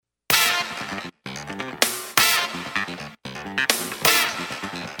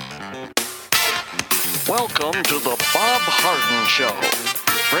Welcome to the Bob Harden Show,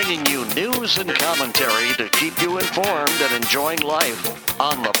 bringing you news and commentary to keep you informed and enjoying life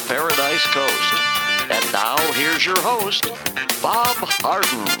on the Paradise Coast. And now, here's your host, Bob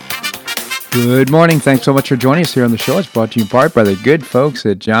Harden. Good morning. Thanks so much for joining us here on the show. It's brought to you in part by the good folks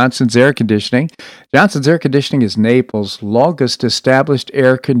at Johnson's Air Conditioning. Johnson's Air Conditioning is Naples' longest established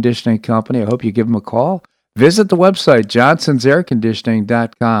air conditioning company. I hope you give them a call. Visit the website,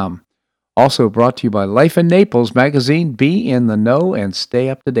 johnsonsairconditioning.com. Also brought to you by Life in Naples magazine. Be in the know and stay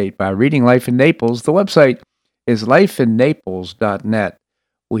up to date by reading Life in Naples. The website is lifeinnaples.net.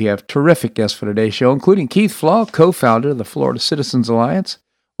 We have terrific guests for today's show, including Keith Flaw, co-founder of the Florida Citizens Alliance.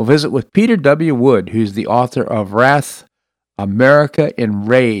 We'll visit with Peter W. Wood, who's the author of Wrath, America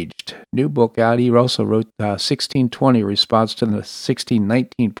Enraged. New book out. He also wrote 1620, response to the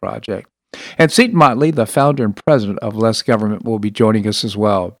 1619 Project. And Seton Motley, the founder and president of Less Government, will be joining us as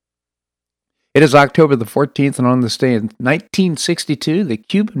well. It is October the 14th, and on this day in 1962, the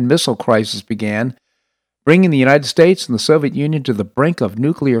Cuban Missile Crisis began, bringing the United States and the Soviet Union to the brink of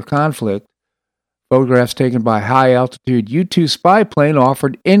nuclear conflict. Photographs taken by high-altitude U-2 spy plane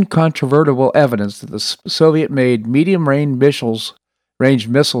offered incontrovertible evidence that the Soviet-made medium-range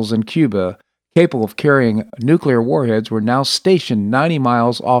missiles in Cuba, capable of carrying nuclear warheads, were now stationed 90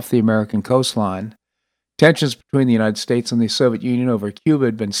 miles off the American coastline. Tensions between the United States and the Soviet Union over Cuba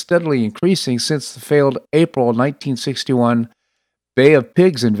had been steadily increasing since the failed April 1961 Bay of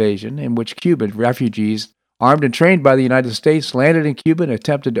Pigs invasion, in which Cuban refugees, armed and trained by the United States, landed in Cuba and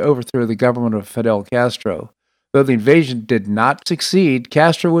attempted to overthrow the government of Fidel Castro. Though the invasion did not succeed,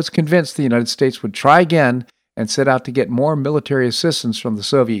 Castro was convinced the United States would try again and set out to get more military assistance from the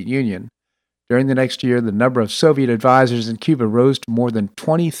Soviet Union. During the next year, the number of Soviet advisors in Cuba rose to more than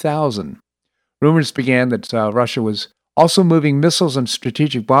 20,000. Rumors began that Russia was also moving missiles and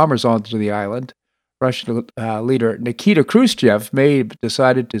strategic bombers onto the island. Russian leader Nikita Khrushchev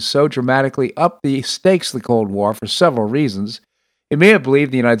decided to so dramatically up the stakes of the Cold War for several reasons. He may have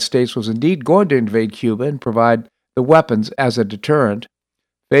believed the United States was indeed going to invade Cuba and provide the weapons as a deterrent.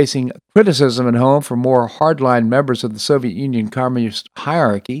 Facing criticism at home from more hardline members of the Soviet Union communist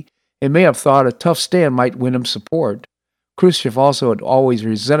hierarchy, he may have thought a tough stand might win him support. Khrushchev also had always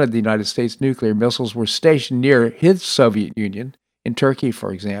resented the United States' nuclear missiles were stationed near his Soviet Union, in Turkey,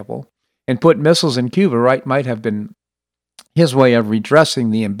 for example, and put missiles in Cuba might have been his way of redressing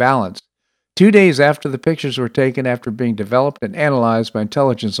the imbalance. 2 days after the pictures were taken, after being developed and analyzed by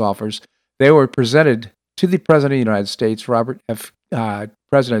intelligence officers, they were presented to the President of the United States,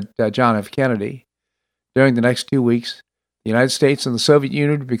 President John F. Kennedy. During the next 2 weeks, the United States and the Soviet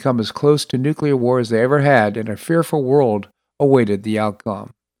Union would become as close to nuclear war as they ever had, and a fearful world awaited the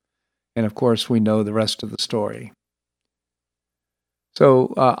outcome. And of course, we know the rest of the story.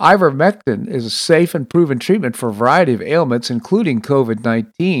 So, ivermectin is a safe and proven treatment for a variety of ailments, including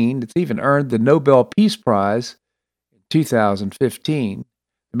COVID-19. It's even earned the Nobel Peace Prize in 2015.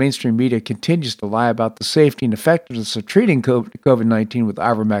 The mainstream media continues to lie about the safety and effectiveness of treating COVID-19 with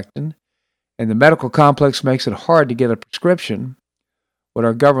ivermectin, and the medical complex makes it hard to get a prescription. Would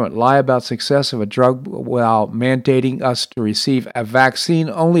our government lie about success of a drug while mandating us to receive a vaccine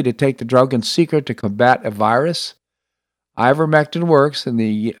only to take the drug in secret to combat a virus? Ivermectin works,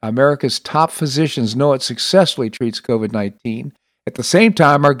 and America's top physicians know it successfully treats COVID-19. At the same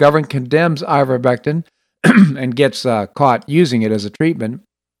time, our government condemns ivermectin and gets caught using it as a treatment.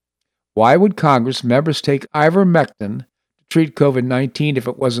 Why would Congress members take ivermectin treat COVID-19 if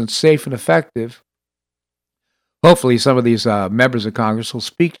it wasn't safe and effective? Hopefully, some of these members of Congress will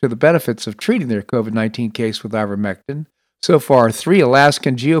speak to the benefits of treating their COVID-19 case with ivermectin. So far, 3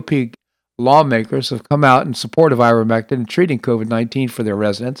 Alaskan GOP lawmakers have come out in support of ivermectin and treating COVID-19 for their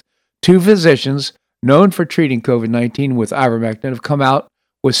residents. 2 physicians known for treating COVID-19 with ivermectin have come out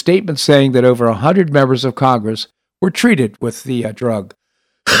with statements saying that over 100 members of Congress were treated with the drug.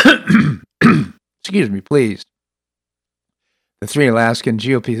 Excuse me, please. The 3 Alaskan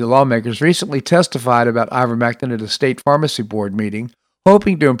GOP lawmakers recently testified about ivermectin at a state pharmacy board meeting,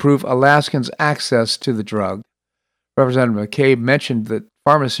 hoping to improve Alaskans' access to the drug. Representative McCabe mentioned that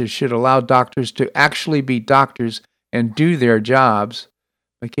pharmacists should allow doctors to actually be doctors and do their jobs.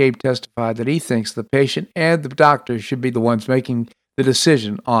 McCabe testified that he thinks the patient and the doctor should be the ones making the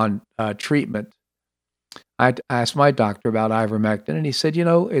decision on treatment. I asked my doctor about ivermectin, and he said,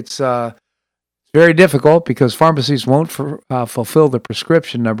 it's very difficult because pharmacies won't fulfill the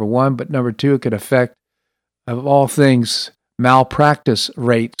prescription, number one, but number two, it could affect, of all things, malpractice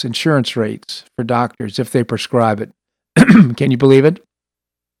rates, insurance rates for doctors if they prescribe it. Can you believe it?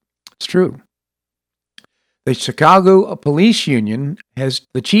 It's true. The Chicago Police Union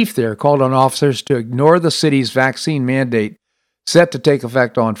the chief there called on officers to ignore the city's vaccine mandate set to take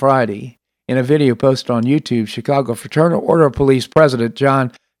effect on Friday. In a video posted on YouTube, Chicago Fraternal Order of Police President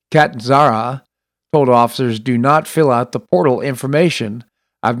John Catanzara told officers, "Do not fill out the portal information.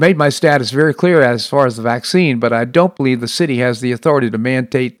 I've made my status very clear as far as the vaccine, but I don't believe the city has the authority to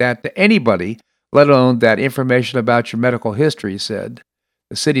mandate that to anybody, let alone that information about your medical history," he said.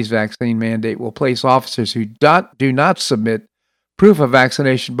 The city's vaccine mandate will place officers who do not submit proof of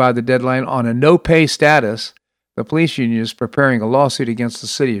vaccination by the deadline on a no-pay status. The police union is preparing a lawsuit against the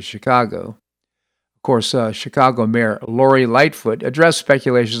city of Chicago. Of course, Chicago Mayor Lori Lightfoot addressed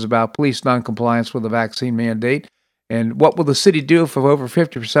speculations about police noncompliance with the vaccine mandate. And what will the city do if over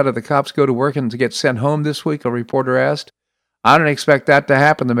 50% of the cops go to work and get sent home this week, a reporter asked. "I don't expect that to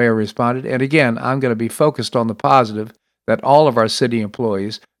happen," the mayor responded. "And again, I'm going to be focused on the positive, that all of our city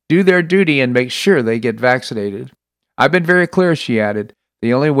employees do their duty and make sure they get vaccinated. I've been very clear," she added.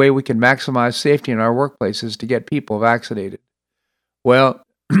 "The only way we can maximize safety in our workplace is to get people vaccinated." Well,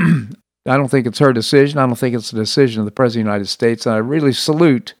 I don't think it's her decision. I don't think it's the decision of the President of the United States. And I really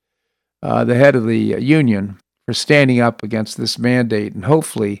salute the head of the union for standing up against this mandate. And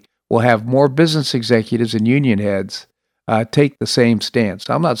hopefully we'll have more business executives and union heads take the same stance.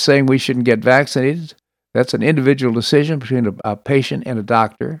 I'm not saying we shouldn't get vaccinated. That's an individual decision between a patient and a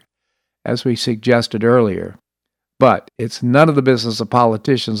doctor, as we suggested earlier. But it's none of the business of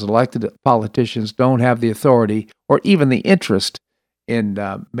politicians. Elected politicians don't have the authority or even the interest in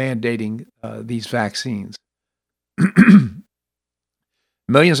mandating these vaccines.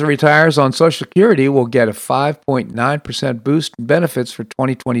 Millions of retirees on Social Security will get a 5.9% boost in benefits for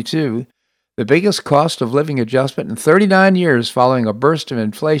 2022, the biggest cost of living adjustment in 39 years following a burst of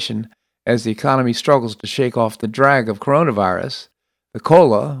inflation as the economy struggles to shake off the drag of coronavirus. The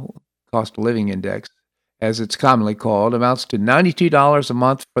COLA, Cost of Living Index, as it's commonly called, amounts to $92 a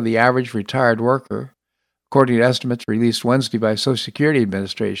month for the average retired worker, according to estimates released Wednesday by Social Security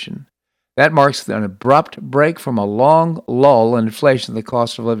Administration. That marks an abrupt break from a long lull in inflation. The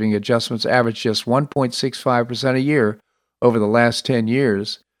cost of living adjustments averaged just 1.65% a year over the last 10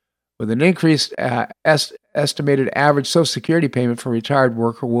 years. With an increased estimated average Social Security payment for a retired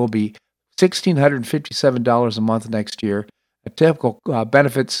worker will be $1,657 a month next year. A typical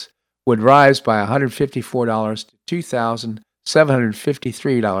benefits would rise by $154 to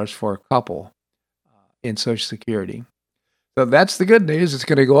 $2,753 for a couple in Social Security. So that's the good news. It's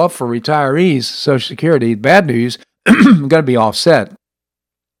going to go up for retirees, Social Security. Bad news, going to be offset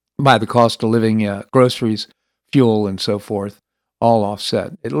by the cost of living, groceries, fuel, and so forth, all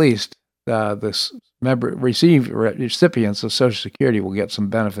offset. At least the recipients of Social Security will get some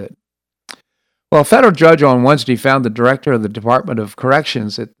benefit. Well, a federal judge on Wednesday found the director of the Department of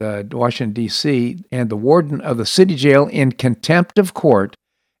Corrections at Washington, D.C., and the warden of the city jail in contempt of court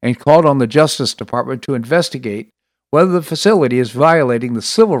and called on the Justice Department to investigate whether the facility is violating the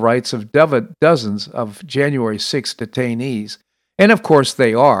civil rights of dozens of January 6 detainees. And of course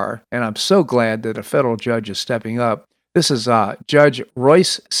they are, and I'm so glad that a federal judge is stepping up. This is Judge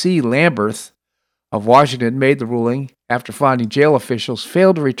Royce C. Lamberth of Washington made the ruling after finding jail officials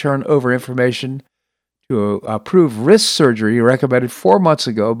failed to return over information to approve wrist surgery recommended 4 months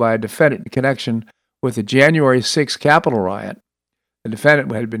ago by a defendant in connection with the January 6 Capitol riot. The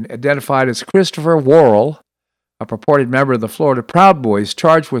defendant had been identified as Christopher Worrell, a purported member of the Florida Proud Boys,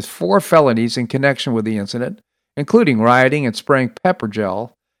 charged with 4 felonies in connection with the incident, including rioting and spraying pepper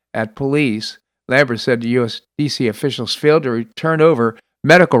gel at police. Lambert said U.S. D.C. officials failed to return over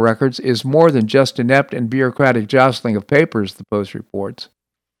medical records is more than just inept and bureaucratic jostling of papers, the Post reports.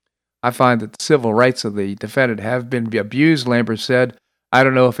 I find that the civil rights of the defendant have been abused, Lambert said. I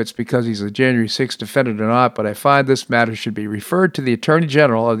don't know if it's because he's a January 6 defendant or not, but I find this matter should be referred to the Attorney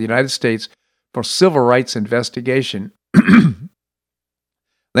General of the United States for civil rights investigation.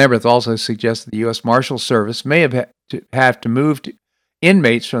 Lamberth also suggested the U.S. Marshal Service may have to move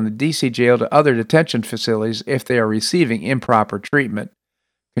inmates from the D.C. jail to other detention facilities if they are receiving improper treatment.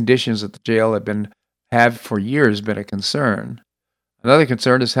 Conditions at the jail have for years been a concern. Another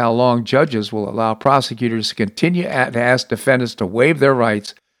concern is how long judges will allow prosecutors to continue to ask defendants to waive their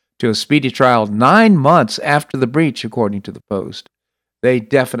rights to a speedy trial 9 months after the breach, according to the Post. They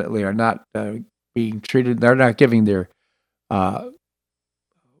definitely are not being treated. They're not giving their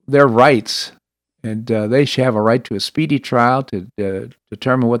rights, and they should have a right to a speedy trial to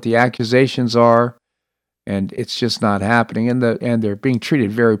determine what the accusations are. And it's just not happening, and they're being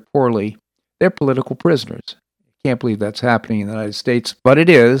treated very poorly. They're political prisoners. Can't believe that's happening in the United States, but it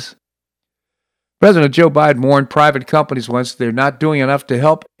is. President Joe Biden warned private companies once they're not doing enough to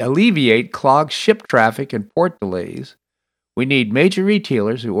help alleviate clogged ship traffic and port delays. We need major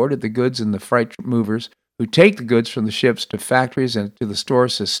retailers who order the goods and the freight movers who take the goods from the ships to factories and to the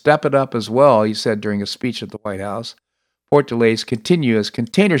stores to step it up as well, he said during a speech at the White House. Port delays continue as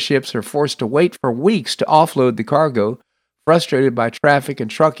container ships are forced to wait for weeks to offload the cargo, frustrated by traffic and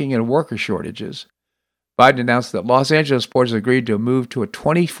trucking and worker shortages. Biden announced that Los Angeles Port has agreed to move to a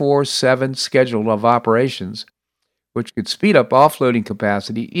 24/7 schedule of operations, which could speed up offloading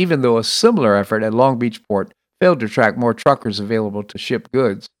capacity, even though a similar effort at Long Beach Port failed to attract more truckers available to ship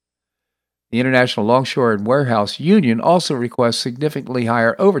goods. The International Longshore and Warehouse Union also requests significantly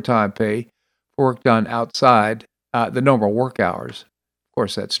higher overtime pay for work done outside the normal work hours. Of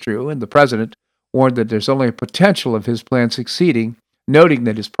course, that's true, and the president warned that there's only a potential of his plan succeeding, noting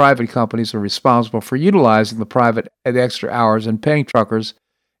that his private companies are responsible for utilizing the extra hours and paying truckers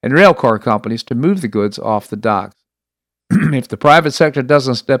and railcar companies to move the goods off the docks. If the private sector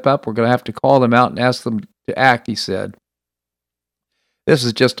doesn't step up, we're going to have to call them out and ask them to act, he said. This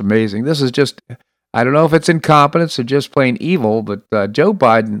is just amazing. This is just, I don't know if it's incompetence or just plain evil, but Joe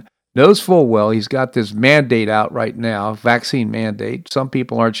Biden knows full well he's got this mandate out right now, vaccine mandate. Some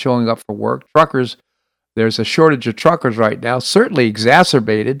people aren't showing up for work. Truckers, there's a shortage of truckers right now, certainly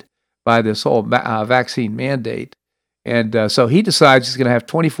exacerbated by this whole vaccine mandate. And so he decides he's going to have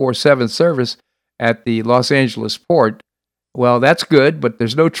 24/7 service at the Los Angeles port. Well, that's good, but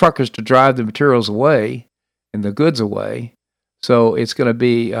there's no truckers to drive the materials away and the goods away. So it's going to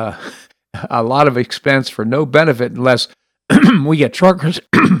be a lot of expense for no benefit unless we get truckers,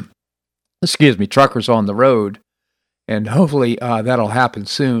 truckers on the road. And hopefully that'll happen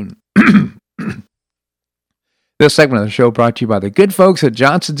soon. This segment of the show brought to you by the good folks at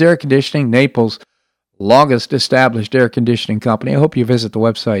Johnson's Air Conditioning, Naples' longest established air conditioning company. I hope you visit the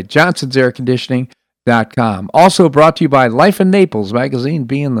website, johnsonsairconditioning.com. Also brought to you by Life in Naples magazine.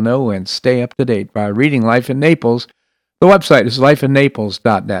 Be in the know and stay up to date by reading Life in Naples. The website is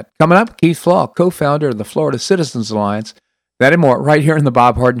lifeinnaples.net. Coming up, Keith Flaw, co-founder of the Florida Citizens Alliance. That and more right here in the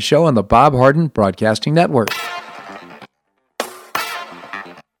Bob Harden Show on the Bob Harden Broadcasting Network.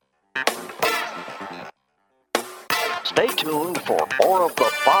 Stay tuned for more of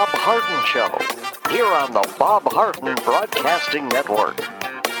the Bob Harden Show here on the Bob Harden Broadcasting Network.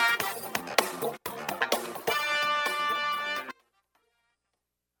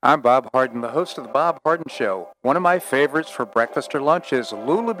 I'm Bob Harden, the host of the Bob Harden Show. One of my favorites for breakfast or lunch is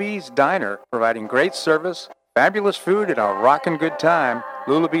Lulabee's Diner, providing great service, fabulous food, and a rockin' good time.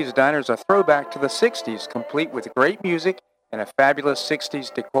 Lulabee's Diner is a throwback to the 60s, complete with great music and a fabulous 60s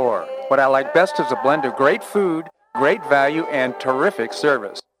decor. What I like best is a blend of great food, great value, and terrific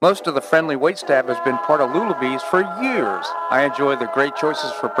service. Most of the friendly waitstaff has been part of Lulabee's for years. I enjoy the great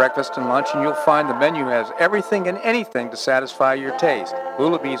choices for breakfast and lunch, and you'll find the menu has everything and anything to satisfy your taste.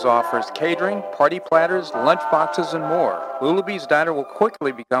 Lulabee's offers catering, party platters, lunch boxes, and more. Lulabee's Diner will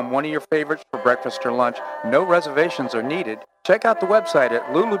quickly become one of your favorites for breakfast or lunch. No reservations are needed. Check out the website at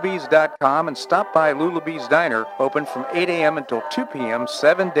lulabees.com and stop by Lulabee's Diner, open from 8 a.m. until 2 p.m.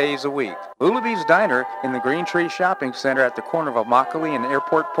 7 days a week. Lulabee's Diner in the Green Tree Shopping Center at the corner of Immokalee and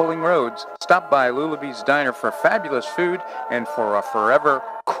Airport Pulling Roads. Stop by Lulabee's Diner for fabulous food and for a forever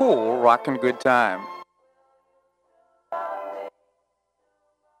cool rockin' good time.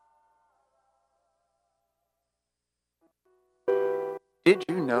 Did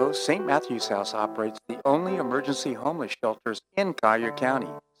you know St. Matthew's House operates the only emergency homeless shelters in Collier County?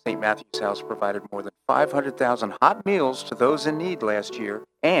 St. Matthew's House provided more than 500,000 hot meals to those in need last year,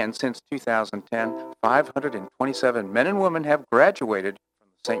 and since 2010, 527 men and women have graduated from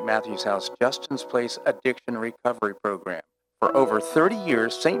the St. Matthew's House Justin's Place Addiction Recovery Program. For over 30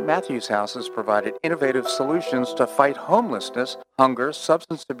 years, St. Matthew's House has provided innovative solutions to fight homelessness, hunger,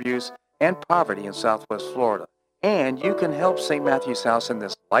 substance abuse, and poverty in Southwest Florida. And you can help St. Matthew's House in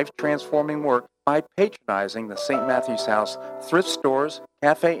this life-transforming work by patronizing the St. Matthew's House thrift stores,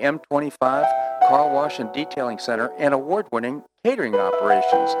 Cafe M25, car wash and detailing center, and award-winning catering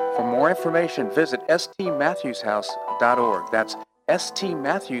operations. For more information, visit stmatthewshouse.org. That's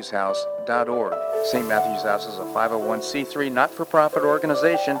stmatthewshouse.org. St. Matthew's House is a 501c3 not-for-profit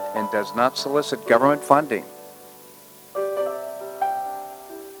organization and does not solicit government funding.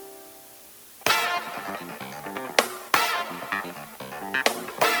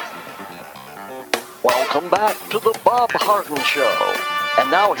 Welcome back to the Bob Harden Show.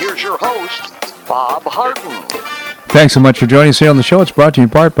 And now here's your host, Bob Harden. Thanks so much for joining us here on the show. It's brought to you in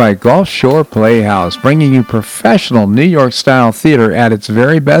part by Gulf Shore Playhouse, bringing you professional New York-style theater at its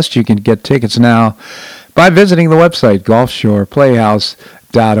very best. You can get tickets now by visiting the website,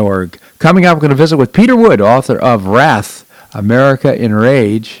 gulfshoreplayhouse.org. Coming up, we're going to visit with Peter Wood, author of Wrath, America in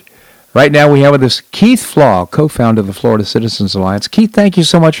Rage. Right now, we have with us Keith Flaugh, co-founder of the Florida Citizens Alliance. Keith, thank you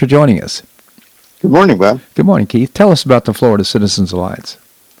so much for joining us. Good morning, Bob. Good morning, Keith. Tell us about the Florida Citizens Alliance.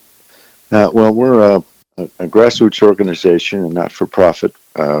 Well, we're a grassroots organization and not-for-profit.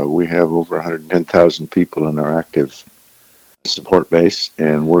 We have over 110,000 people in our active support base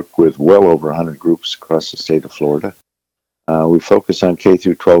and work with well over 100 groups across the state of Florida. We focus on K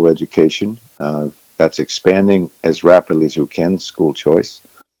through 12 education. That's expanding as rapidly as we can, school choice,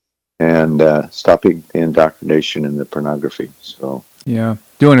 and stopping the indoctrination and the pornography. So, yeah,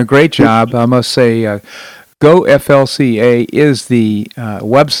 doing a great job. I must say, GoFLCA is the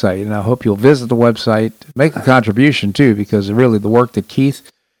website, and I hope you'll visit the website, make a contribution too, because really the work that Keith,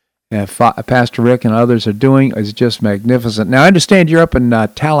 Pastor Rick, and others are doing is just magnificent. Now, I understand you're up in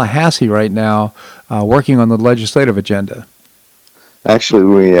Tallahassee right now working on the legislative agenda. Actually,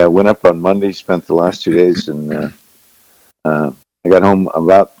 we went up on Monday, spent the last 2 days, and I got home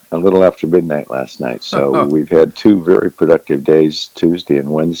about a little after midnight last night. So we've had 2 very productive days, Tuesday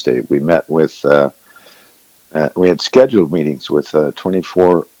and Wednesday. We met with, we had scheduled meetings with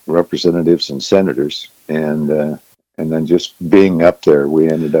 24 representatives and senators, and then just being up there, we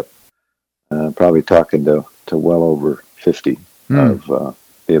ended up probably talking to well over 50 of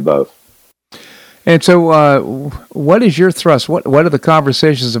the above. And so what is your thrust? What are the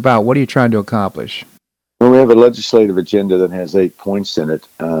conversations about? What are you trying to accomplish? Well, we have a legislative agenda that has 8 points in it.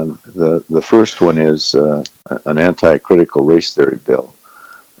 The first one is an anti-critical race theory bill.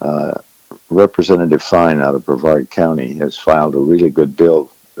 Representative Fine out of Brevard County has filed a really good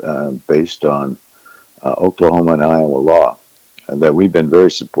bill based on Oklahoma and Iowa law that we've been very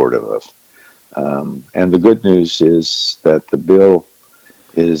supportive of. And the good news is that the bill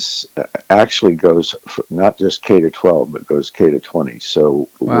actually goes not just K to 12, but goes K to 20. So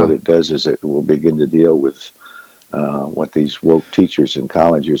What it does is it will begin to deal with what these woke teachers in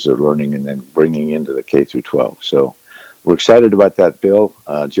colleges are learning and then bringing into the K through 12. So we're excited about that bill.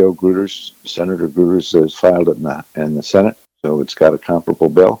 Senator Gruters has filed it in the Senate, so it's got a comparable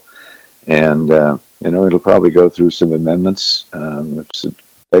bill. And, it'll probably go through some amendments. It's a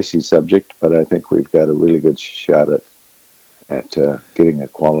dicey subject, but I think we've got a really good shot at getting a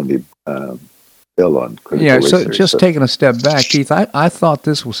quality bill on critical race theory. Just taking a step back, Keith, I thought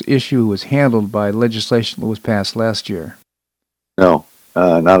this issue was handled by legislation that was passed last year. No,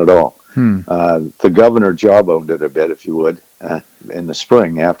 not at all. The governor jawboned it a bit, if you would, in the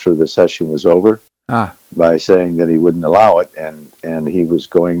spring after the session was over by saying that he wouldn't allow it, and he was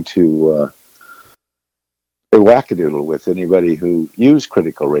going to wackadoodle with anybody who used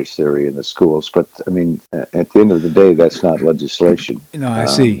critical race theory in the schools. But, I mean, at the end of the day, that's not legislation. I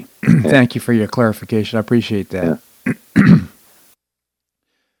see. Thank you for your clarification. I appreciate that. Yeah.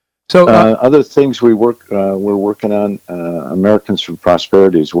 So other things we're working on, Americans for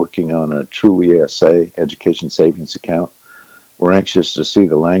Prosperity is working on a true ESA, Education Savings Account. We're anxious to see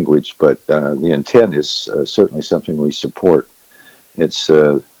the language, but the intent is certainly something we support. It's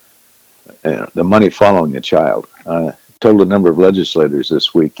the money following the child. Told a number of legislators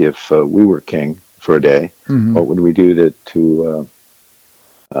this week, if we were king for a day, what would we do to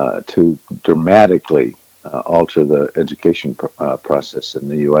dramatically alter the education process in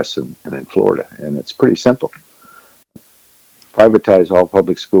the U.S. and in Florida? And it's pretty simple. Privatize all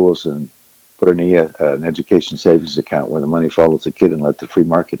public schools and put an education savings account where the money follows the kid and let the free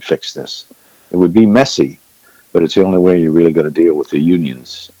market fix this. It would be messy, but it's the only way you're really going to deal with the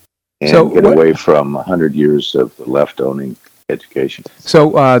unions and get away from 100 years of the left owning education.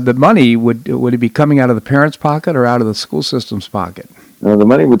 So the money, would it be coming out of the parents' pocket or out of the school system's pocket? No, the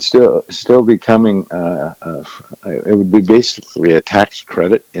money would still be coming. It would be basically a tax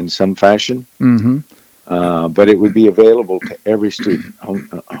credit in some fashion, but it would be available to every student.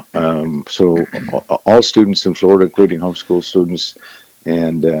 So all students in Florida, including homeschool students.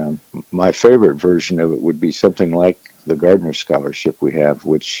 And my favorite version of it would be something like the Gardner Scholarship we have,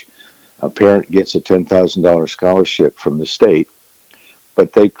 which a parent gets a $10,000 scholarship from the state,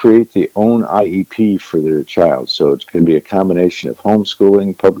 but they create their own IEP for their child. So it's going to be a combination of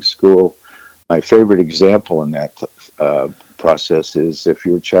homeschooling, public school. My favorite example in that process is if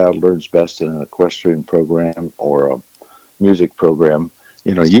your child learns best in an equestrian program or a music program,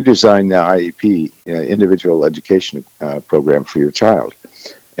 you design the IEP, individual education program for your child.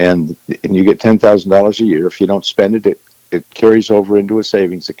 And you get $10,000 a year. If you don't spend it, it carries over into a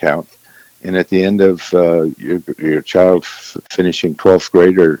savings account. And at the end of your child finishing 12th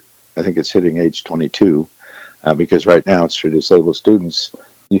grade, or I think it's hitting age 22, because right now it's for disabled students,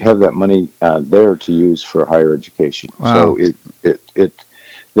 you have that money there to use for higher education. Wow. So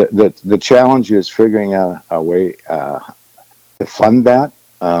the challenge is figuring out a way to fund that,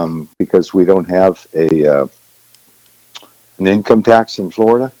 because we don't have an income tax in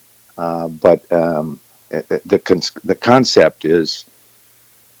Florida. But the concept is,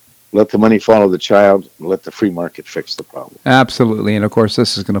 let the money follow the child, and let the free market fix the problem. Absolutely. And of course,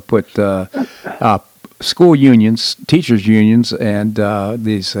 this is going to put school unions, teachers' unions, and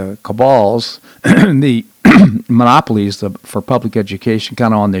these cabals, the monopolies for public education,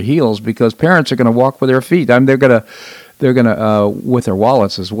 kind of on their heels, because parents are going to walk with their feet. I mean, they're going to with their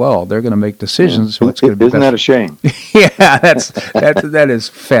wallets as well. They're going to make decisions. Yeah. Isn't that a shame? Yeah, that is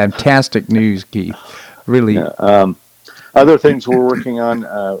fantastic news, Keith. Really. Yeah. Other things we're working on.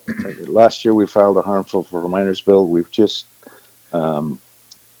 Last year we filed a harmful for minors bill. We've just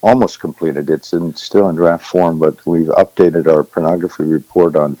almost completed. It's still in draft form, but we've updated our pornography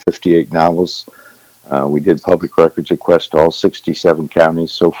report on 58 novels. We did public records requests to all 67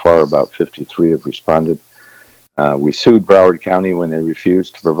 counties. So far, about 53 have responded. We sued Broward County when they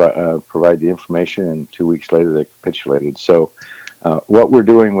refused to provide the information, and 2 weeks later they capitulated. So what we're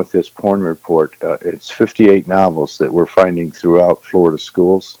doing with this porn report, it's 58 novels that we're finding throughout Florida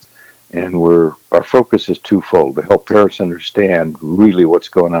schools. And our focus is twofold: to help parents understand really what's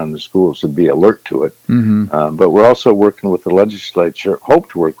going on in the schools and be alert to it. Mm-hmm. But we're also working with the legislature,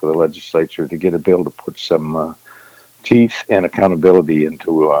 hope to work with the legislature to get a bill to put some teeth and accountability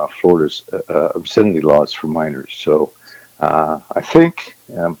into Florida's obscenity laws for minors. So I think,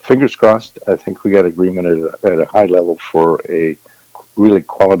 fingers crossed, I think we got agreement at a high level for a really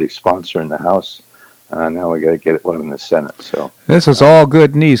quality sponsor in the House. Now we got to get one in the Senate. So this is all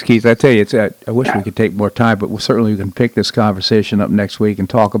good news, Keith. I tell you, I wish we could take more time, but certainly we can pick this conversation up next week and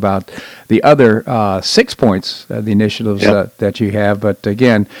talk about the other 6 points, the initiatives that you have. But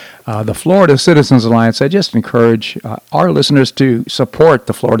again, the Florida Citizens Alliance, I just encourage our listeners to support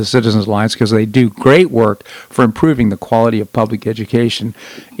the Florida Citizens Alliance because they do great work for improving the quality of public education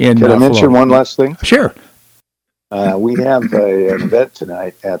in Can I mention Florida. one last thing? Sure. We have an event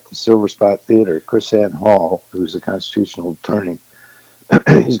tonight at the Silver Spot Theater. Chris Ann Hall, who's a constitutional attorney,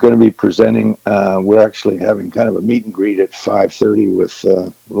 he's going to be presenting. We're actually having kind of a meet and greet at 5:30 with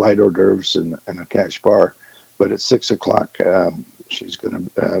light hors d'oeuvres and a cash bar. But at 6 o'clock, she's going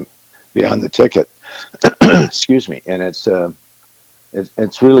to be on the ticket. Excuse me. And it's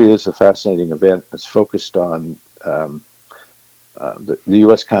really is a fascinating event. It's focused on the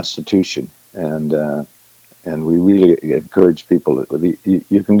U.S. Constitution, and we really encourage people.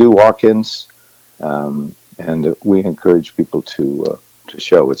 You can do walk-ins, and we encourage people to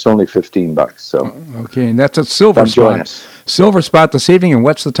show. It's only $15. So okay, and that's at Silver Spot. Silver Spot this evening, and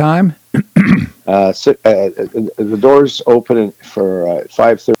what's the time? The doors open for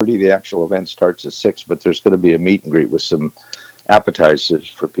 5:30. The actual event starts at 6, but there's going to be a meet and greet with some appetizers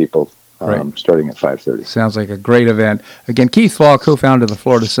for people. Starting at 5:30. Sounds like a great event. Again, Keith Law, co-founder of the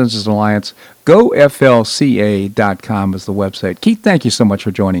Florida Citizens Alliance. GoFLCA.com is the website. Keith, thank you so much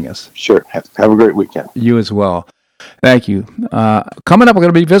for joining us. Sure. Have a great weekend. You as well. Thank you. Coming up, we're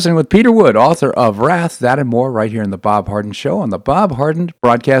going to be visiting with Peter Wood, author of Wrath, That and More, right here in The Bob Harden Show on the Bob Harden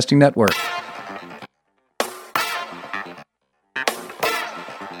Broadcasting Network.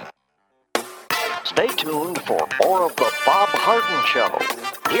 Stay tuned for more of The Bob Harden Show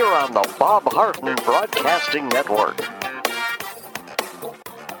here on the Bob Harden Broadcasting Network.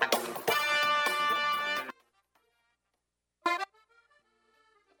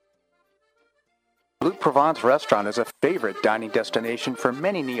 Blue Provence Restaurant is a favorite dining destination for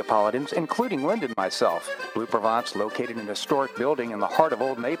many Neapolitans, including Linda and myself. Blue Provence, located in a historic building in the heart of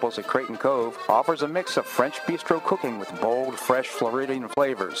Old Naples at Creighton Cove, offers a mix of French bistro cooking with bold, fresh Floridian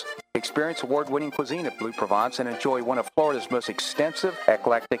flavors. Experience award-winning cuisine at Blue Provence and enjoy one of Florida's most extensive,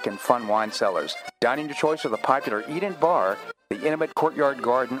 eclectic, and fun wine cellars. Dining your choice of the popular Eat-In Bar, the intimate Courtyard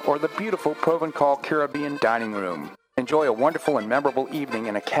Garden, or the beautiful Provencal Caribbean Dining Room. Enjoy a wonderful and memorable evening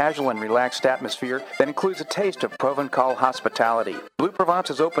in a casual and relaxed atmosphere that includes a taste of Provencal hospitality. Blue Provence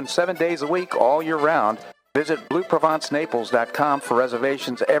is open 7 days a week, all year round. Visit BlueProvenceNaples.com for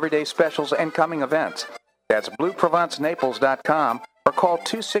reservations, everyday specials, and coming events. That's BlueProvenceNaples.com or call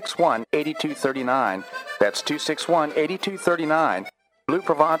 261-8239. That's 261-8239. Blue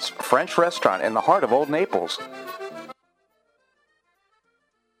Provence French Restaurant in the heart of Old Naples.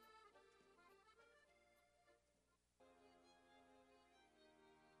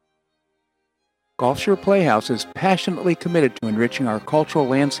 Gulfshire Playhouse is passionately committed to enriching our cultural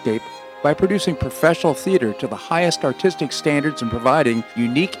landscape by producing professional theater to the highest artistic standards and providing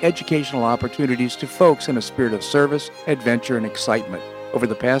unique educational opportunities to folks in a spirit of service, adventure, and excitement. Over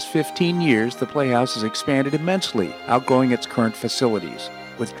the past 15 years, the Playhouse has expanded immensely, outgrowing its current facilities.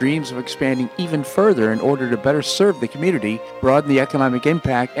 With dreams of expanding even further in order to better serve the community, broaden the economic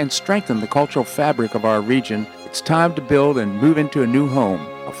impact, and strengthen the cultural fabric of our region, it's time to build and move into a new home.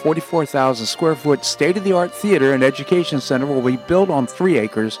 A 44,000 square foot state-of-the-art theater and education center will be built on 3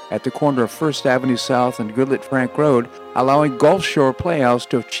 acres at the corner of 1st Avenue South and Goodlett Frank Road, allowing Gulf Shore Playhouse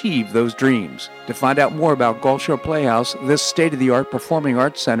to achieve those dreams. To find out more about Gulf Shore Playhouse, this state-of-the-art performing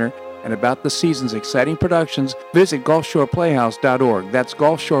arts center, and about the season's exciting productions, visit GulfShorePlayhouse.org. That's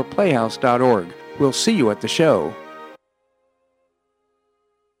GulfShorePlayhouse.org. We'll see you at the show.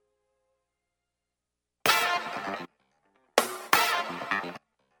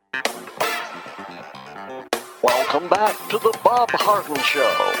 Welcome back to the Bob Harden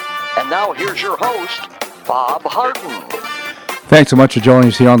Show. And now here's your host, Bob Harden. Thanks so much for joining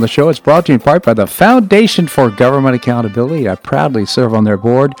us here on the show. It's brought to you in part by the Foundation for Government Accountability. I proudly serve on their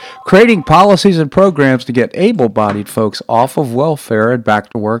board, creating policies and programs to get able-bodied folks off of welfare and back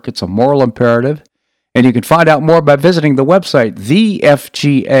to work. It's a moral imperative. And you can find out more by visiting the website,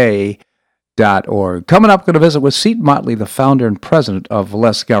 thefga.org. Coming up, we're going to visit with Seton Motley, the founder and president of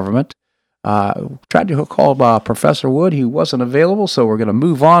Less Government. Tried to call Professor Wood. He wasn't available, so we're going to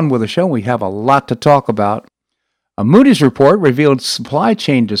move on with the show. We have a lot to talk about. A Moody's report revealed supply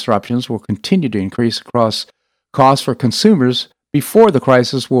chain disruptions will continue to increase across costs for consumers before the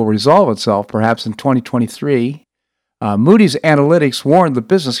crisis will resolve itself, perhaps in 2023. Moody's Analytics warned the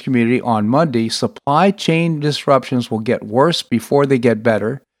business community on Monday supply chain disruptions will get worse before they get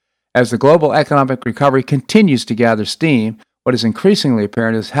better. As the global economic recovery continues to gather steam, what is increasingly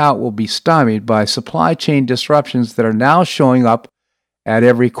apparent is how it will be stymied by supply chain disruptions that are now showing up at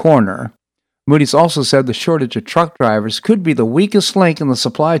every corner. Moody's also said the shortage of truck drivers could be the weakest link in the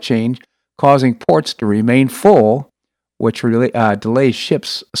supply chain, causing ports to remain full, which delays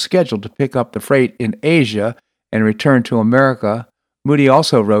ships scheduled to pick up the freight in Asia and return to America. Moody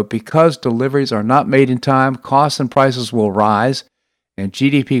also wrote, because deliveries are not made in time, costs and prices will rise, and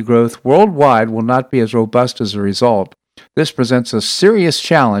GDP growth worldwide will not be as robust as a result. This presents a serious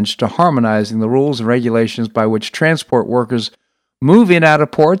challenge to harmonizing the rules and regulations by which transport workers move in and out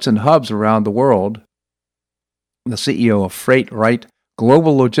of ports and hubs around the world. The CEO of Freight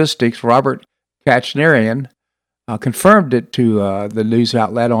Global Logistics, Robert Kachnarian, confirmed it to the news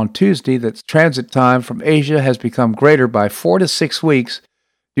outlet on Tuesday that transit time from Asia has become greater by 4 to 6 weeks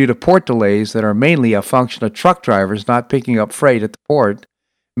due to port delays that are mainly a function of truck drivers not picking up freight at the port.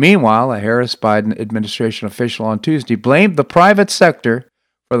 Meanwhile, a Harris-Biden administration official on Tuesday blamed the private sector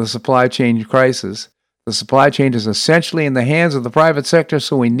for the supply chain crisis. The supply chain is essentially in the hands of the private sector,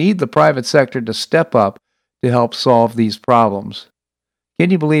 so we need the private sector to step up to help solve these problems.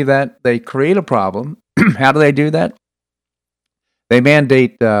 Can you believe that? They create a problem. How do they do that? They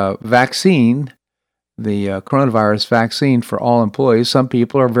mandate vaccine, the coronavirus vaccine for all employees. Some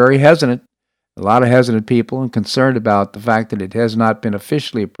people are very hesitant, a lot of hesitant people, and concerned about the fact that it has not been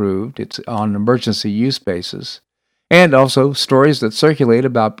officially approved. It's on an emergency use basis. And also stories that circulate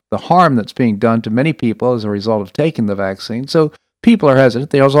about the harm that's being done to many people as a result of taking the vaccine. So people are hesitant.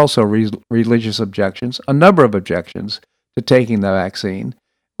 There's also religious objections, a number of objections to taking the vaccine.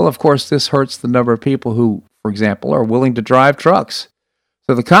 Well, of course, this hurts the number of people who, for example, are willing to drive trucks.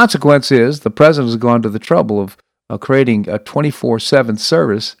 So the consequence is the president has gone to the trouble of creating a 24/7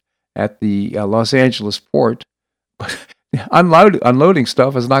 service at the Los Angeles port. But unloading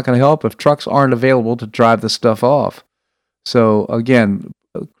stuff is not going to help if trucks aren't available to drive the stuff off. So again,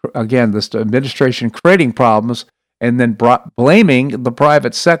 this administration creating problems and then blaming the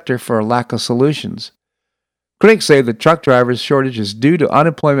private sector for a lack of solutions. Critics say the truck drivers' shortage is due to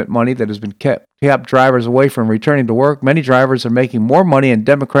unemployment money that has been kept drivers away from returning to work. Many drivers are making more money in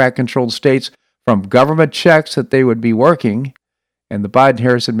Democrat-controlled states from government checks that they would be working, and the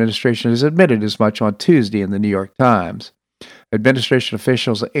Biden-Harris administration has admitted as much on Tuesday in the New York Times. Administration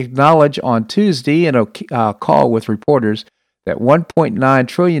officials acknowledged on Tuesday in a call with reporters that $1.9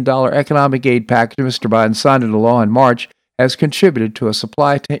 trillion economic aid package Mr. Biden signed into law in March has contributed to a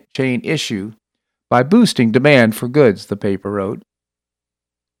supply chain issue by boosting demand for goods, the paper wrote.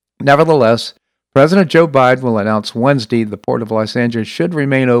 Nevertheless, President Joe Biden will announce Wednesday the Port of Los Angeles should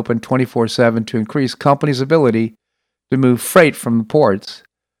remain open 24/7 to increase companies' ability to move freight from the ports.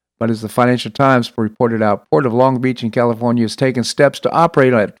 But as the Financial Times reported out, Port of Long Beach in California has taken steps to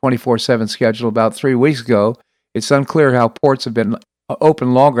operate on a 24/7 schedule about 3 weeks ago. It's unclear how ports have been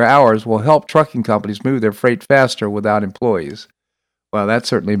open longer hours will help trucking companies move their freight faster without employees. Well, that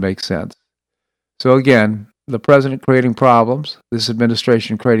certainly makes sense. So again, the president creating problems, this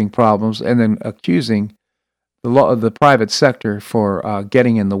administration creating problems, and then accusing the private sector for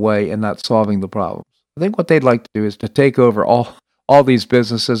getting in the way and not solving the problems. I think what they'd like to do is to take over all these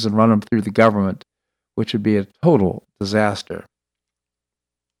businesses and run them through the government, which would be a total disaster.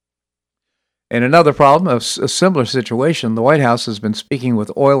 In another problem, a similar situation, the White House has been speaking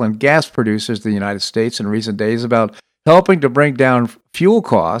with oil and gas producers of the United States in recent days about helping to bring down fuel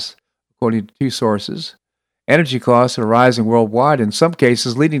costs, according to two sources. Energy costs are rising worldwide, in some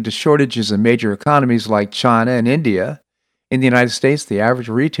cases leading to shortages in major economies like China and India. In the United States, the average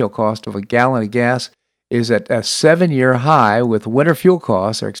retail cost of a gallon of gas is at a 7-year high, with winter fuel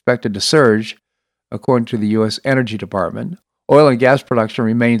costs are expected to surge, according to the U.S. Energy Department. Oil and gas production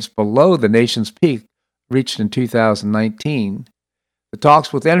remains below the nation's peak reached in 2019. The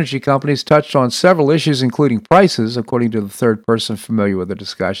talks with energy companies touched on several issues, including prices, according to the third person familiar with the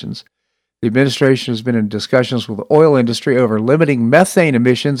discussions. The administration has been in discussions with the oil industry over limiting methane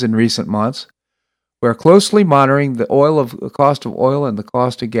emissions in recent months. We're closely monitoring the cost of oil and the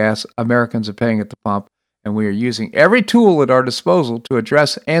cost of gas Americans are paying at the pump, and we are using every tool at our disposal to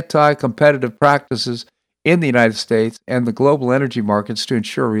address anti-competitive practices in the United States and the global energy markets to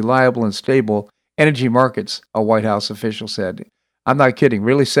ensure reliable and stable energy markets, a White House official said. I'm not kidding,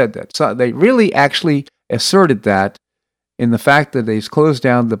 really said that. So they really actually asserted that in the fact that they've closed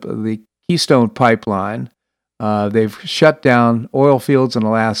down the Keystone Pipeline. They've shut down oil fields in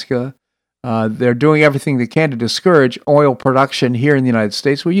Alaska. They're doing everything they can to discourage oil production here in the United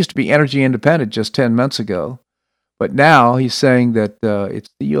States. We used to be energy independent just 10 months ago. But now he's saying that it's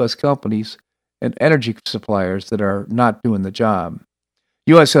the U.S. companies and energy suppliers that are not doing the job.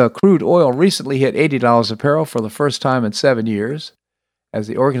 U.S. Crude oil recently hit $80 a barrel for the first time in 7 years, as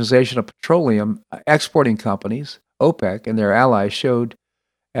the Organization of Petroleum Exporting Companies, OPEC, and their allies showed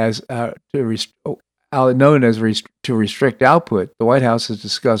to restrict output. The White House has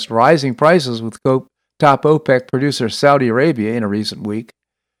discussed rising prices with top OPEC producer Saudi Arabia in a recent week.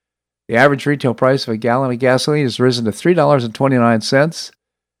 The average retail price of a gallon of gasoline has risen to $3.29.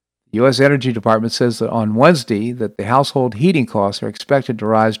 The U.S. Energy Department says that on Wednesday that the household heating costs are expected to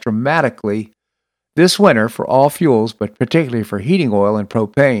rise dramatically this winter for all fuels, but particularly for heating oil and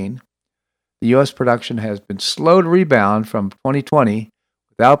propane. The U.S. production has been slow to rebound from 2020,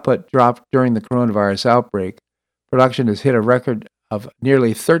 with output dropped during the coronavirus outbreak. Production has hit a record of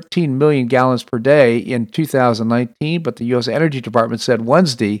nearly 13 million gallons per day in 2019, but the U.S. Energy Department said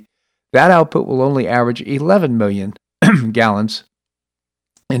Wednesday that output will only average 11 million gallons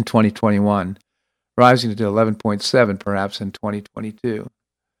in 2021, rising to 11.7 perhaps in 2022.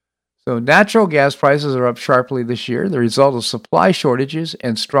 So natural gas prices are up sharply this year, the result of supply shortages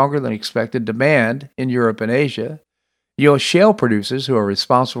and stronger than expected demand in Europe and Asia. U.S. shale producers, who are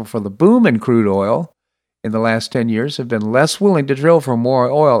responsible for the boom in crude oil in the last 10 years, have been less willing to drill for more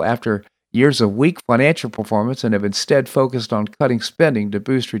oil after years of weak financial performance and have instead focused on cutting spending to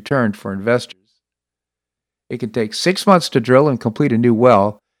boost return for investors. It can take 6 months to drill and complete a new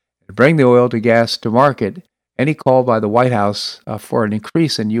well and bring the oil to gas to market. Any call by the White House for an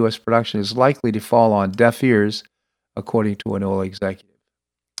increase in U.S. production is likely to fall on deaf ears, according to an oil executive.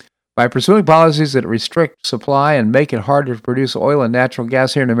 By pursuing policies that restrict supply and make it harder to produce oil and natural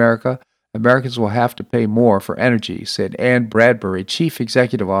gas here in America, Americans will have to pay more for energy, said Ann Bradbury, Chief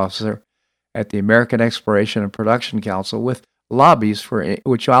Executive Officer at the American Exploration and Production Council, which lobbies for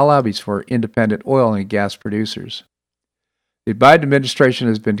independent oil and gas producers. The Biden administration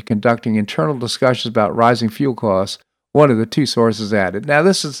has been conducting internal discussions about rising fuel costs, one of the two sources added. Now,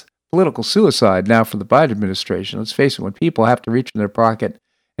 this is political suicide now for the Biden administration. Let's face it, when people have to reach in their pocket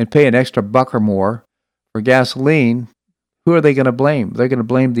and pay an extra buck or more for gasoline, who are they going to blame? They're going to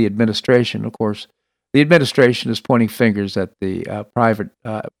blame the administration. Of course, the administration is pointing fingers at the private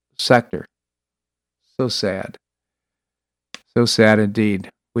sector. So sad. So sad indeed.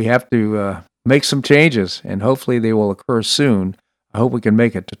 We have to make some changes, and hopefully they will occur soon. I hope we can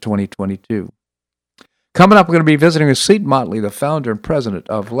make it to 2022. Coming up, we're going to be visiting with Seton Motley, the founder and president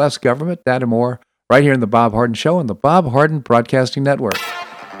of Less Government, that and more, right here in the Bob Harden Show on the Bob Harden Broadcasting Network.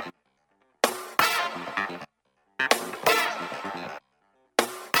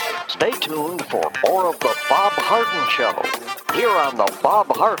 Stay tuned for more of the Bob Harden Show here on the Bob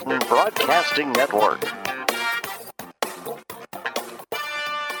Harden Broadcasting Network.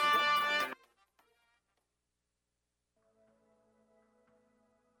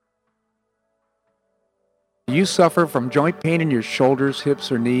 Do you suffer from joint pain in your shoulders,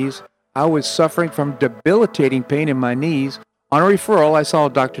 hips, or knees? I was suffering from debilitating pain in my knees. On a referral, I saw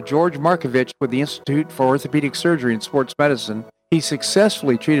Dr. George Markovich with the Institute for Orthopedic Surgery and Sports Medicine. He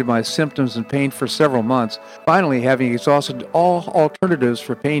successfully treated my symptoms and pain for several months. Finally, having exhausted all alternatives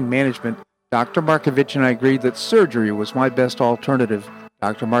for pain management, Dr. Markovich and I agreed that surgery was my best alternative.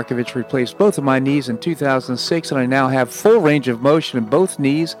 Dr. Markovich replaced both of my knees in 2006, and I now have full range of motion in both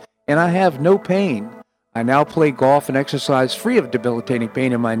knees, and I have no pain. I now play golf and exercise free of debilitating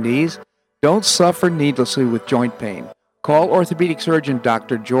pain in my knees. Don't suffer needlessly with joint pain. Call orthopedic surgeon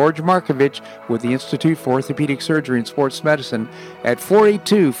Dr. George Markovich with the Institute for Orthopedic Surgery and Sports Medicine at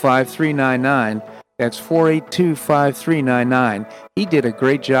 482-5399. That's 482-5399. He did a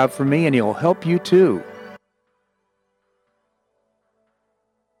great job for me, and he'll help you too.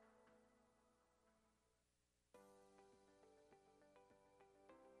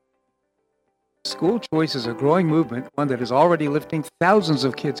 School choice is a growing movement, one that is already lifting thousands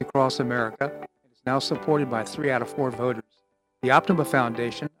of kids across America and is now supported by 3 out of 4 voters. The Optima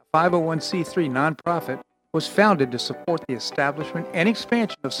Foundation, a 501c3 nonprofit, was founded to support the establishment and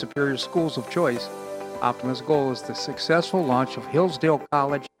expansion of superior schools of choice. Optima's goal is the successful launch of Hillsdale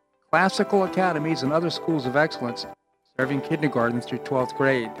College, classical academies, and other schools of excellence, serving kindergarten through 12th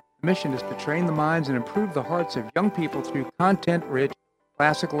grade. The mission is to train the minds and improve the hearts of young people through content-rich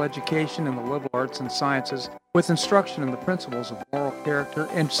classical education in the liberal arts and sciences with instruction in the principles of moral character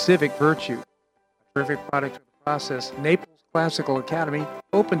and civic virtue. A terrific product of the process, Naples Classical Academy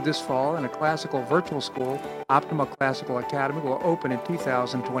opened this fall, and a classical virtual school, Optima Classical Academy, will open in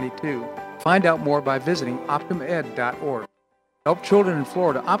 2022. Find out more by visiting optimaed.org. Help children in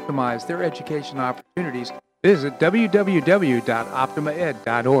Florida optimize their education opportunities. Visit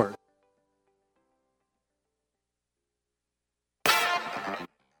www.optimaed.org.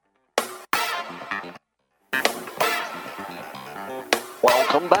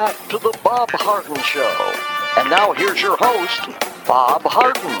 Welcome back to the Bob Harden Show. And now here's your host, Bob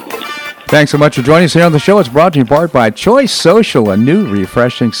Harden. Thanks so much for joining us here on the show. It's brought to you in part by Choice Social, a new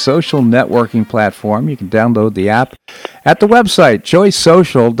refreshing social networking platform. You can download the app at the website,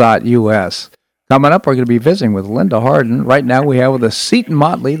 choicesocial.us. Coming up, we're going to be visiting with Linda Harden. Right now we have with us Seton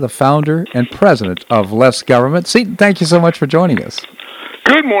Motley, the founder and president of Less Government. Seton, thank you so much for joining us.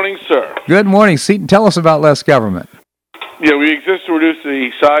 Good morning, sir. Good morning, Seton. Tell us about Less Government. Yeah, we exist to reduce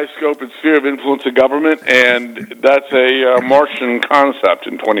the size, scope, and sphere of influence of government, and that's a Martian concept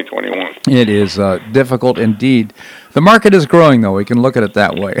in 2021. It is difficult indeed. The market is growing, though. We can look at it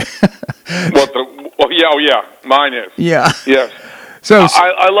that way. Yeah, mine is. Yeah. Yes. So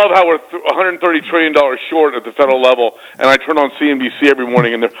I love how we're $130 trillion short at the federal level, and I turn on CNBC every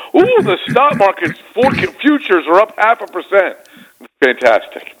morning, and the stock market's futures are up 0.5%.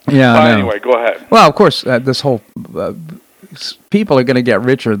 Fantastic. Yeah. Anyway, go ahead. Well, of course, this whole people are going to get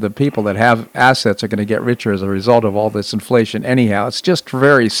richer. The people that have assets are going to get richer as a result of all this inflation. Anyhow, it's just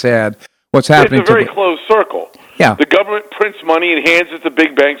very sad what's happening. It's a very closed circle. Yeah. The government prints money and hands it to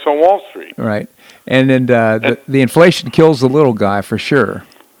big banks on Wall Street. Right. And then the inflation kills the little guy for sure.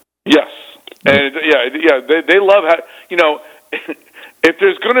 Yes. And they love how, if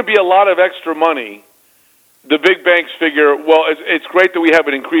there's going to be a lot of extra money, the big banks figure, well, it's great that we have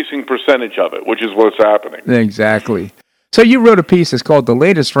an increasing percentage of it, which is what's happening. Exactly. So you wrote a piece that's called The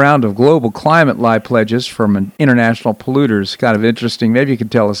Latest Round of Global Climate Lie Pledges from International Polluters. Kind of interesting. Maybe you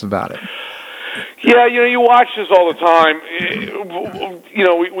could tell us about it. Yeah, you watch this all the time.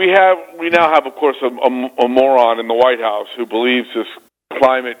 We now have, of course, a moron in the White House who believes this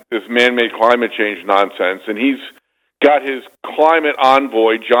man-made climate change nonsense, and he's got his climate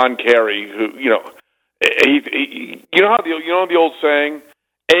envoy, John Kerry, who, the old saying,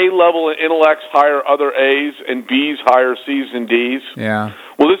 A-level intellects hire other A's and B's hire C's and D's. Yeah.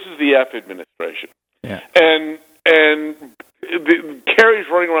 Well, this is the F administration. Yeah. And Kerry's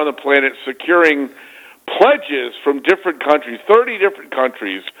running around the planet securing pledges from different countries, 30 different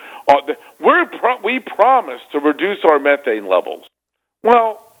countries. We promised to reduce our methane levels.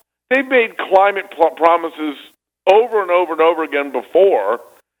 Well, they've made climate promises over and over and over again before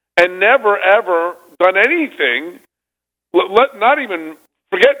and never, ever done anything. Not even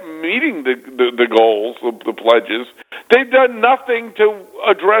forget meeting the goals, the pledges. They've done nothing to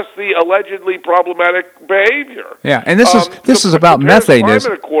address the allegedly problematic behavior. Yeah, and this is about methane. The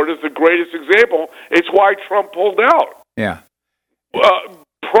Climate Accord is the greatest example. It's why Trump pulled out. Yeah.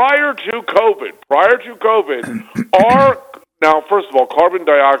 Prior to COVID, now, first of all, carbon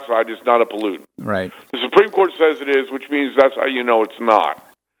dioxide is not a pollutant. Right. The Supreme Court says it is, which means that's how you know it's not.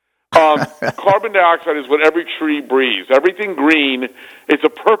 Carbon dioxide is what every tree breathes. Everything green, it's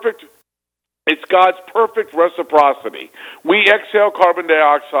God's perfect reciprocity. We exhale carbon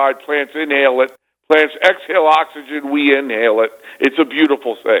dioxide, plants inhale it, plants exhale oxygen, we inhale it. It's a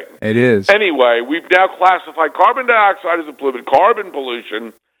beautiful thing. It is. Anyway, we've now classified carbon dioxide as a pollutant, carbon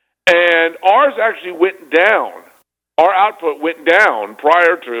pollution, and ours actually went down. Our output went down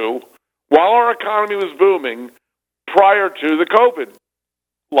prior to while our economy was booming prior to the COVID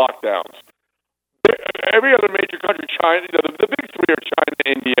lockdowns. Every other major country, China, the big three are China,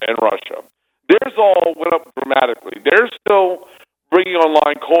 India, and Russia. Theirs all went up dramatically. They're still bringing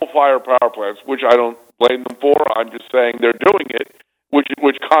online coal-fired power plants, which I don't blame them for. I'm just saying they're doing it, which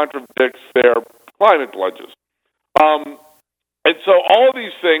contradicts their climate pledges. And so all of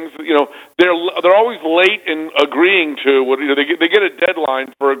these things, they're always late in agreeing to what they get a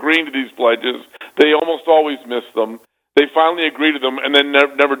deadline for agreeing to these pledges. They almost always miss them. They finally agree to them and then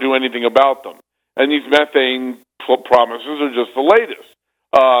never do anything about them. And these methane promises are just the latest.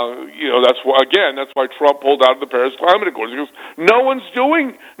 That's why Trump pulled out of the Paris Climate Accords. He goes, no one's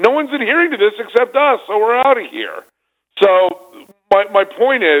adhering to this except us, so we're out of here. So my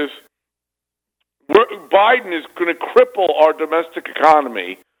point is, Biden is going to cripple our domestic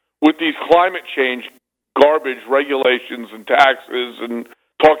economy with these climate change garbage regulations and taxes and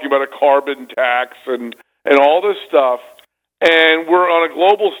talking about a carbon tax and all this stuff. And we're on a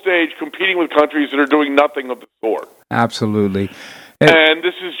global stage competing with countries that are doing nothing of the sort. Absolutely. And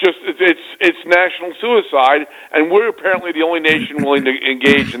this is just, it's national suicide, and we're apparently the only nation willing to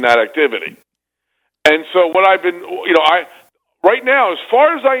engage in that activity. And so what I've been, right now, as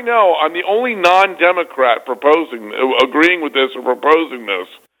far as I know, I'm the only non-Democrat agreeing with this or proposing this.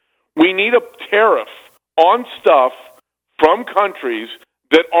 We need a tariff on stuff from countries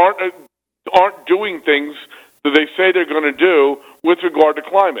that aren't doing things that they say they're going to do with regard to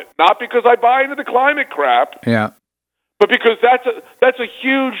climate. Not because I buy into the climate crap, but because that's a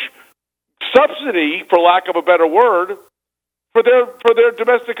huge subsidy, for lack of a better word, for their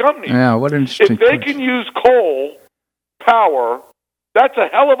domestic companies. Yeah, what an interesting If they can use coal power, that's a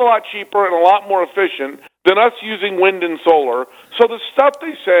hell of a lot cheaper and a lot more efficient than us using wind and solar. So the stuff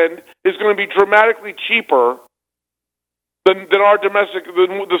they send is going to be dramatically cheaper than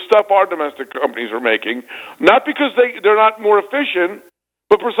the stuff our domestic companies are making. Not because they're not more efficient,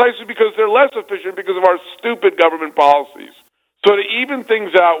 but precisely because they're less efficient because of our stupid government policies. So to even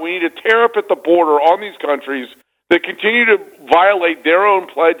things out, we need a tariff at the border on these countries that continue to violate their own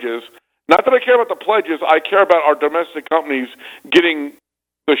pledges. Not that I care about the pledges, I care about our domestic companies getting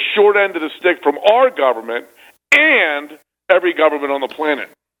the short end of the stick from our government and every government on the planet.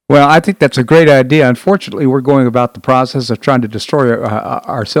 Well, I think that's a great idea. Unfortunately, we're going about the process of trying to destroy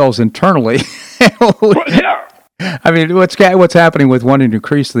ourselves internally. Yeah. I mean, what's happening with wanting to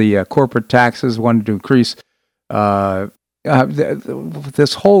increase the corporate taxes, wanting to increase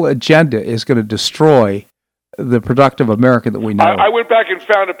this whole agenda is going to destroy the productive America that we know. I went back and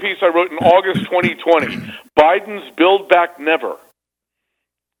found a piece I wrote in August 2020, Biden's Build Back Never.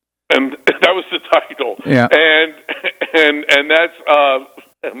 And that was the title. Yeah. And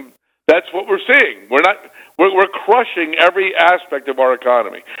that's what we're seeing. We're crushing every aspect of our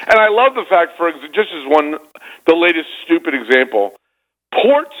economy. And I love the fact, just as the latest stupid example,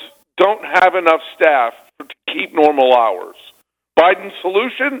 ports don't have enough staff to keep normal hours. Biden's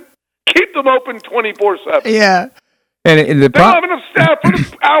solution? Keep them open 24/7. Yeah. And they don't have enough staff for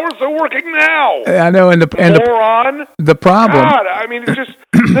the hours they're working now. I know, and the problem. God, I mean, it's just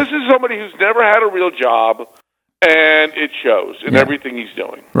this is somebody who's never had a real job, and it shows in everything he's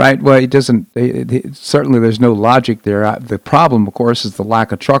doing. Right. Well, he doesn't. Certainly, there's no logic there. The problem, of course, is the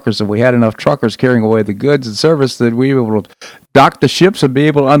lack of truckers. If we had enough truckers carrying away the goods and service, that we were able to dock the ships and be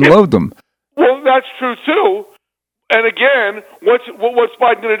able to unload them. Well, that's true too. And again, what's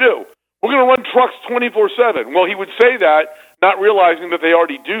Biden going to do? We're going to run trucks 24/7. Well, he would say that, not realizing that they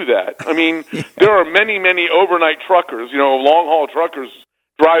already do that. I mean, there are many, many overnight truckers. Long-haul truckers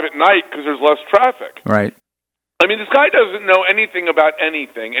drive at night because there's less traffic. Right. I mean, this guy doesn't know anything about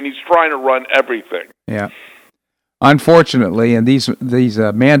anything, and he's trying to run everything. Yeah. Unfortunately, and these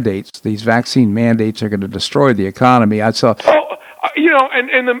mandates, these vaccine mandates, are going to destroy the economy. I saw.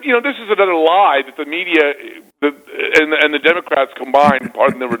 This is another lie that the media and the Democrats combined,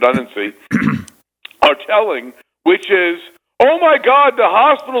 pardon the redundancy, are telling, which is, oh my God, the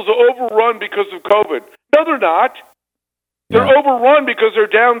hospitals are overrun because of COVID. No, they're not. They're overrun because they're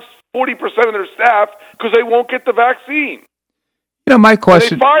down 40% of their staff because they won't get the vaccine. My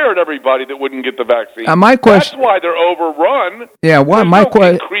question. And they fired everybody that wouldn't get the vaccine. My question. That's why they're overrun. Yeah. There's no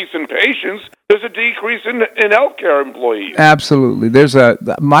decrease in patients. There's a decrease in healthcare employees. Absolutely.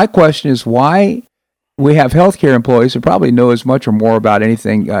 My question is why we have healthcare employees who probably know as much or more about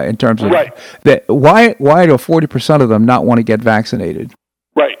anything in terms of that. Why do 40% of them not want to get vaccinated?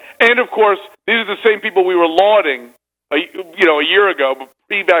 Right. And of course, these are the same people we were lauding a year ago,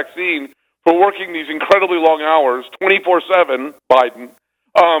 pre-vaccine, for working these incredibly long hours, 24/7, Biden,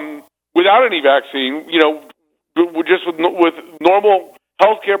 without any vaccine, just with normal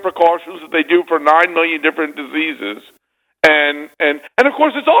healthcare precautions that they do for 9 million different diseases. And of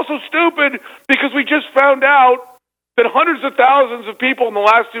course, it's also stupid because we just found out that hundreds of thousands of people in the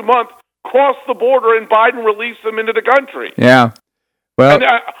last 2 months crossed the border and Biden released them into the country. Yeah. Well, and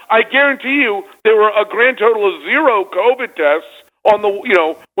I guarantee you there were a grand total of 0 COVID tests on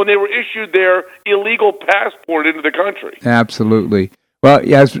when they were issued their illegal passport into the country. Absolutely. Well,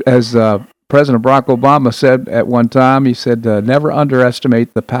 as President Barack Obama said at one time, he said, never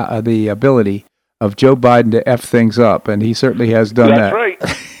underestimate the ability of Joe Biden to F things up, and he certainly has done that. That's right.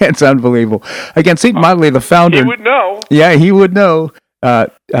 It's unbelievable. Again, Seton Motley, the founder... He would know. Yeah, he would know.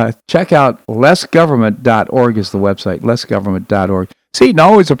 Check out lessgovernment.org is the website, lessgovernment.org. Seton,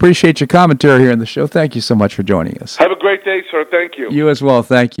 always appreciate your commentary here on the show. Thank you so much for joining us. Have a great day, sir. Thank you. You as well.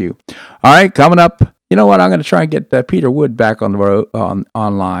 Thank you. All right, coming up, you know what? I'm going to try and get Peter Wood back on the road,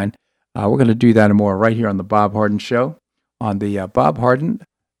 online. We're going to do that and more right here on the Bob Harden Show on the Bob Harden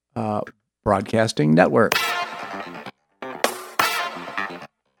Broadcasting Network.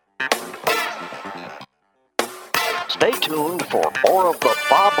 Stay tuned for more of the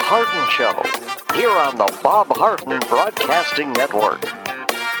Bob Harden Show here on the Bob Harden Broadcasting Network.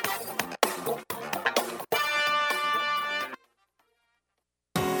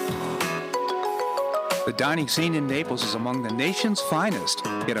 The dining scene in Naples is among the nation's finest.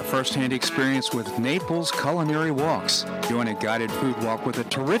 Get a first-hand experience with Naples Culinary Walks. Join a guided food walk with a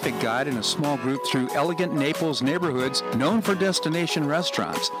terrific guide in a small group through elegant Naples neighborhoods known for destination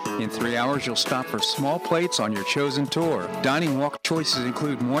restaurants. In 3 hours, you'll stop for small plates on your chosen tour. Dining walk choices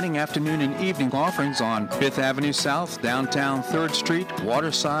include morning, afternoon, and evening offerings on 5th Avenue South, downtown 3rd Street,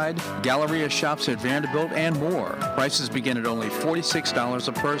 Waterside, Galleria shops at Vanderbilt, and more. Prices begin at only $46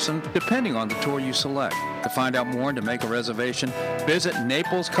 a person, depending on the tour you select. To find out more and to make a reservation, visit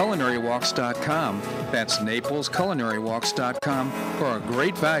NaplesCulinaryWalks.com. That's NaplesCulinaryWalks.com for a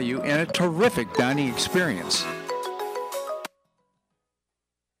great value and a terrific dining experience.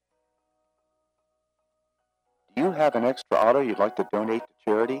 Do you have an extra auto you'd like to donate to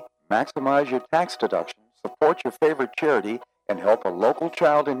charity? Maximize your tax deduction, support your favorite charity, and help a local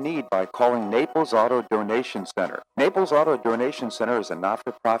child in need by calling Naples Auto Donation Center. Naples Auto Donation Center is a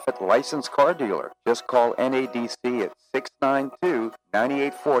not-for-profit licensed car dealer. Just call NADC at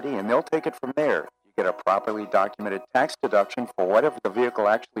 692-9840 and they'll take it from there. You get a properly documented tax deduction for whatever the vehicle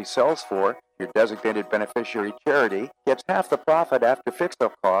actually sells for. Your designated beneficiary charity gets half the profit after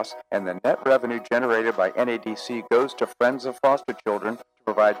fix-up costs, and the net revenue generated by NADC goes to Friends of Foster Children to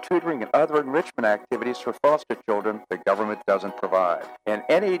provide tutoring and other enrichment activities for foster children the government doesn't provide. And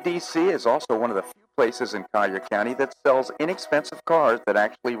NADC is also one of the few places in Collier County that sells inexpensive cars that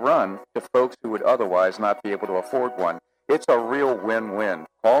actually run to folks who would otherwise not be able to afford one. It's a real win-win.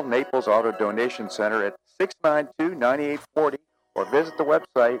 Call Naples Auto Donation Center at 692-9840 or visit the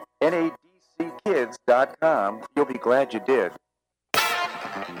website nadckids.com. You'll be glad you did.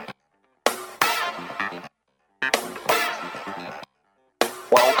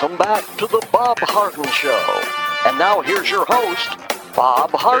 Welcome back to the Bob Harden Show. And now here's your host,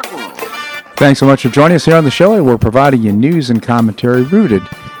 Bob Harden. Thanks so much for joining us here on the show, and we're providing you news and commentary rooted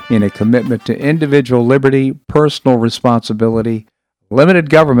in a commitment to individual liberty, personal responsibility, limited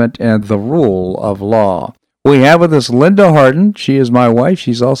government, and the rule of law. We have with us Linda Harden. She is my wife.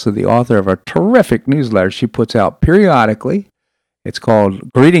 She's also the author of a terrific newsletter she puts out periodically. It's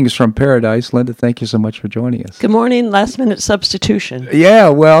called Greetings from Paradise. Linda, thank you so much for joining us. Good morning. Last-minute substitution. Yeah,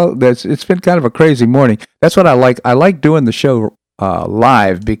 well, it's been kind of a crazy morning. That's what I like. I like doing the show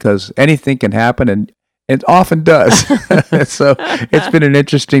live because anything can happen, and it often does. So it's been an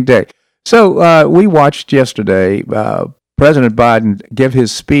interesting day. So we watched yesterday President Biden give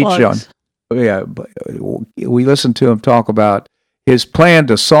his speech Plugs. We listened to him talk about his plan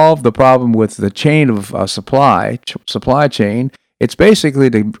to solve the problem with the chain of supply chain. It's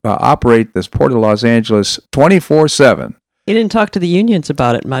basically to operate this Port of Los Angeles 24/7. He didn't talk to the unions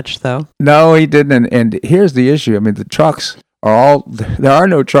about it much, though. No, he didn't. And here's the issue. I mean, the trucks there are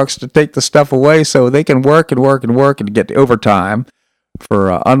no trucks to take the stuff away, so they can work and get overtime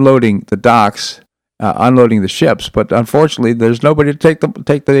for unloading the docks, unloading the ships. But unfortunately, there's nobody to take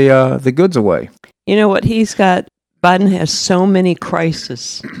the goods away. You know what he's got? Biden has so many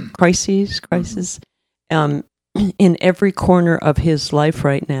crises, in every corner of his life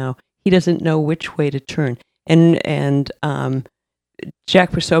right now. He doesn't know which way to turn. And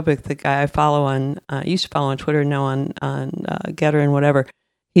Jack Posobiec, the guy I follow on, used to follow on Twitter, now on Getter and whatever.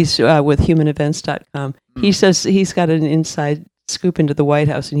 He's with humanevents.com. He says he's got an inside scoop into the White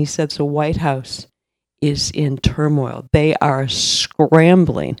House, and he says the White House is in turmoil. They are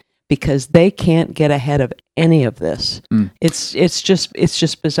scrambling because they can't get ahead of any of this. It's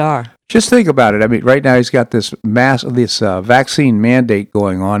just bizarre. Just think about it. I mean, right now he's got this vaccine mandate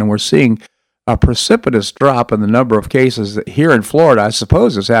going on, and we're seeing a precipitous drop in the number of cases here in Florida. I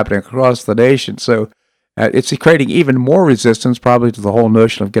suppose it's happening across the nation. So it's creating even more resistance, probably, to the whole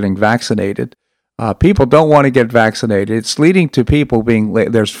notion of getting vaccinated. People don't want to get vaccinated. It's leading to people being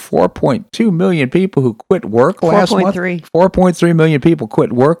late. There's 4.2 million people who quit work last month. 4.3 million people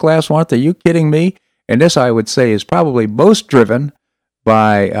quit work last month. Are you kidding me? And this, I would say, is probably most driven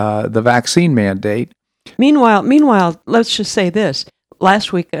by the vaccine mandate. Meanwhile, let's just say this.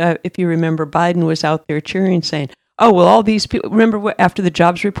 Last week, if you remember, Biden was out there cheering, saying, oh, well, all these people, remember after the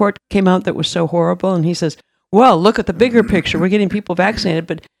jobs report came out that was so horrible? And he says, well, look at the bigger picture. We're getting people vaccinated,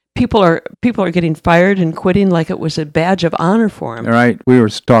 but people are getting fired and quitting like it was a badge of honor for him. All right. We were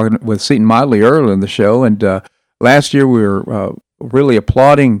talking with Seton Motley earlier in the show, and last year we were really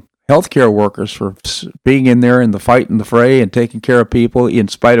applauding healthcare workers for being in there in the fight and the fray and taking care of people in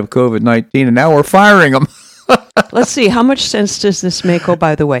spite of COVID-19, and now we're firing them. Let's see, how much sense does this make? Oh,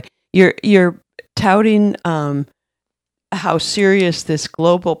 by the way, you're touting how serious this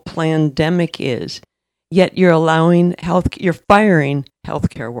global pandemic is, yet you're firing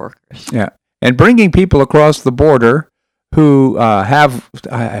healthcare workers. Yeah, and bringing people across the border who have,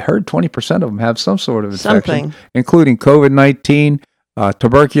 I heard 20% of them have some sort of infection, including COVID-19,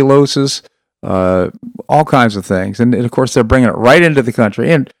 tuberculosis, all kinds of things. And of course, they're bringing it right into the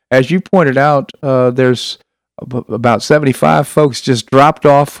country. And as you pointed out, there's about 75 folks just dropped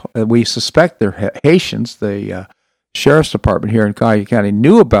off. We suspect they're Haitians. The Sheriff's Department here in Collier County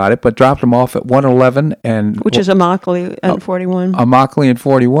knew about it, but dropped them off at 111 which is Immokalee and 41. Immokalee and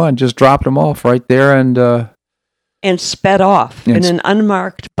 41 just dropped them off right there and sped off in an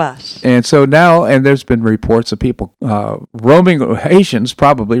unmarked bus. And so now, and there's been reports of people Haitians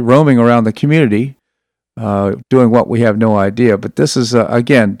probably roaming around the community, doing what we have no idea. But this is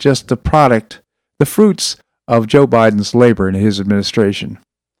again just the fruits of Joe Biden's labor in his administration.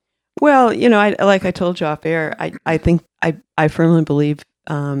 Well, like I told you off air, I think I firmly believe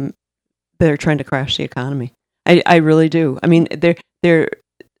they're trying to crash the economy. I really do. I mean, they're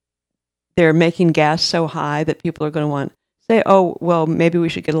making gas so high that people are going to say, oh, well, maybe we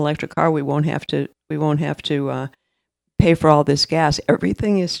should get an electric car. We won't have to pay for all this gas.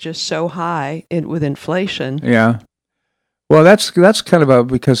 Everything is just so high with inflation. Yeah. Well, that's kind of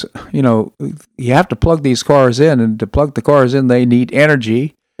because you have to plug these cars in, and to plug the cars in, they need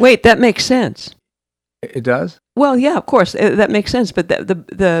energy. Wait, that makes sense. It does? Well, yeah, of course, that makes sense. But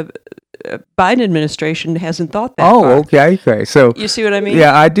the Biden administration hasn't thought that far. Okay. So you see what I mean?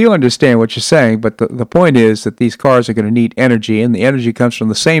 Yeah, I do understand what you're saying, but the point is that these cars are going to need energy, and the energy comes from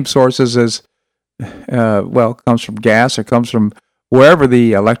the same sources as, comes from gas, or comes from wherever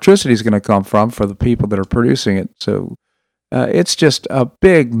the electricity is going to come from for the people that are producing it. So it's just a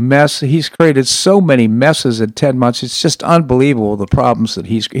big mess. He's created so many messes in 10 months. It's just unbelievable the problems that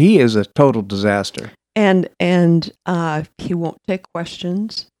he is a total disaster. And he won't take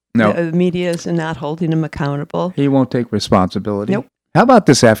questions. No. The media is not holding him accountable. He won't take responsibility. Nope. How about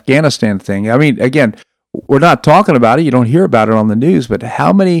this Afghanistan thing? I mean, again, we're not talking about it. You don't hear about it on the news, but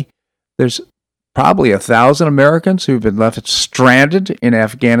there's probably 1,000 Americans who've been left stranded in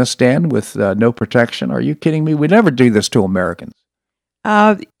Afghanistan with no protection. Are you kidding me? We never do this to Americans.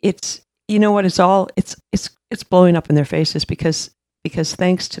 It's blowing up in their faces because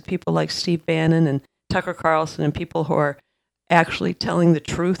thanks to people like Steve Bannon and Tucker Carlson and people who are actually telling the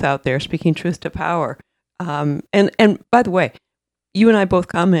truth out there, speaking truth to power. And by the way, you and I both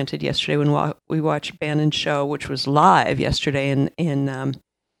commented yesterday when we watched Bannon's show, which was live yesterday in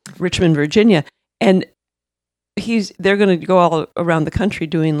Richmond, Virginia, and they're going to go all around the country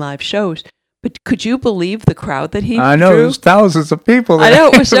doing live shows. But could you believe the crowd that he I know, drew? There's thousands of people there. I know,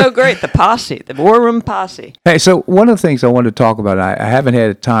 it was so great. The posse, the War Room posse. Hey, so one of the things I wanted to talk about, I haven't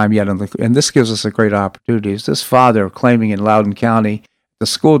had time yet, and this gives us a great opportunity, is this father claiming in Loudoun County, the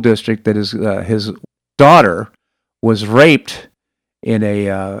school district, that his daughter was raped in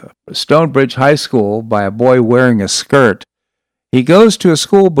a Stonebridge High School by a boy wearing a skirt. He goes to a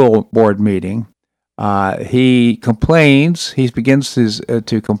school board meeting. He complains. He begins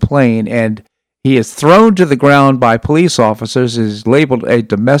to complain, and he is thrown to the ground by police officers. Is labeled a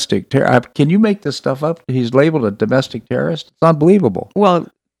domestic terrorist. Can you make this stuff up? He's labeled a domestic terrorist. It's unbelievable. Well,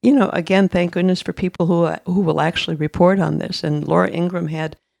 again, thank goodness for people who will actually report on this. And Laura Ingraham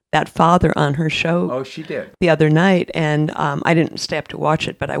had that father on her show. Oh, she did. The other night, and I didn't stay up to watch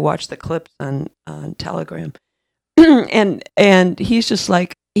it, but I watched the clips on Telegram, and he's just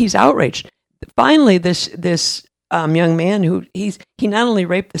like, he's outraged. Finally, this young man who he not only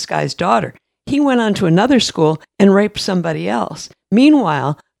raped this guy's daughter, he went on to another school and raped somebody else.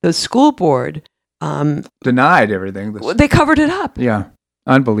 Meanwhile, the school board denied everything. They covered it up. Yeah,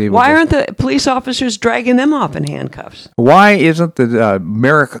 unbelievable. Why aren't the police officers dragging them off in handcuffs? Why isn't the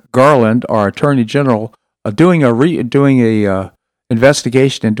Merrick Garland, our Attorney General, doing a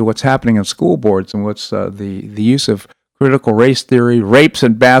investigation into what's happening in school boards and what's the use of critical race theory, rapes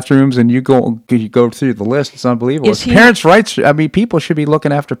in bathrooms, and you go through the list. It's unbelievable. Parents' rights. I mean, people should be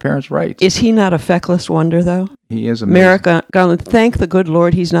looking after parents' rights. Is he not a feckless wonder, though? He is amazing. Merrick Garland, thank the good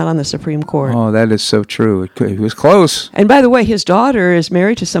Lord he's not on the Supreme Court. Oh, that is so true. He was close. And by the way, his daughter is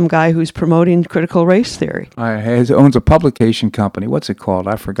married to some guy who's promoting critical race theory. He owns a publication company. What's it called?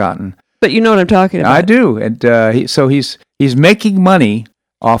 I've forgotten. But you know what I'm talking about. I do. And he's making money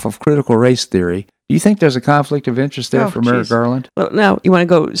off of critical race theory. Do you think there's a conflict of interest there for Merrick Garland? Well, now, you want to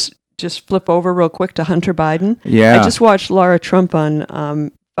go just flip over real quick to Hunter Biden? Yeah. I just watched Laura Trump on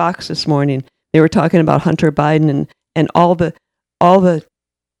Fox this morning. They were talking about Hunter Biden and all the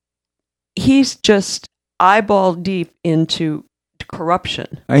he's just eyeball deep into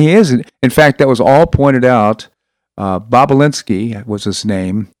corruption. He is. In fact, that was all pointed out. Bobulinski was his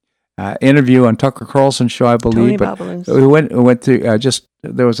name. Interview on Tucker Carlson's show, I believe. Tony we went through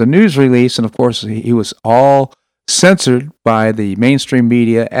there was a news release, and of course he was all censored by the mainstream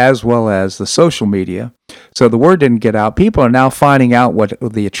media as well as the social media. So the word didn't get out. People are now finding out what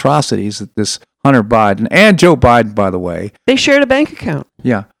the atrocities that this Hunter Biden and Joe Biden, by the way. They shared a bank account.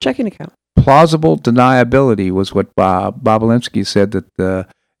 Yeah. Checking account. Plausible deniability was what Bobulinski said, that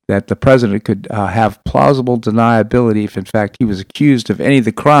the president could have plausible deniability if, in fact, he was accused of any of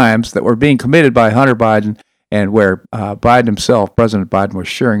the crimes that were being committed by Hunter Biden and where Biden himself, President Biden, was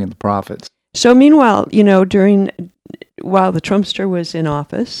sharing in the profits. So meanwhile, while the Trumpster was in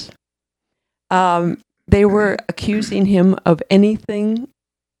office, they were accusing him of anything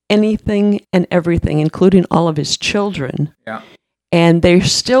and everything, including all of his children. Yeah. And they're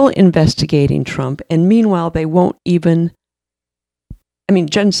still investigating Trump. And meanwhile, they won't even...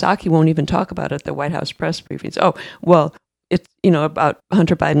 Jen Psaki won't even talk about it at the White House press briefings. Oh, well, it's, about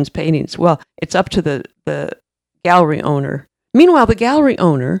Hunter Biden's paintings. Well, it's up to the gallery owner. Meanwhile, the gallery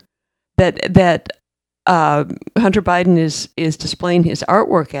owner that Hunter Biden is displaying his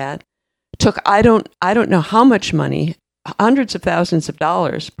artwork at took I don't know how much money, hundreds of thousands of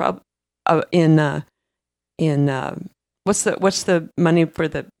dollars, in what's the money for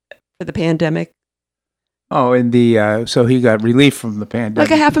the pandemic? Oh, so he got relief from the pandemic.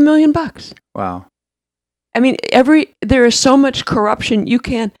 Like $500,000. Wow. There is so much corruption.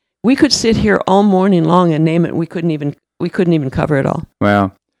 We could sit here all morning long and name it. We couldn't even cover it all.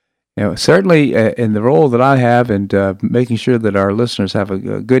 Well, certainly in the role that I have and making sure that our listeners have a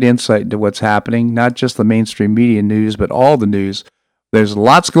good insight into what's happening, not just the mainstream media news, but all the news. There's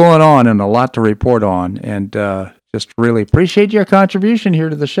lots going on and a lot to report on. And, just really appreciate your contribution here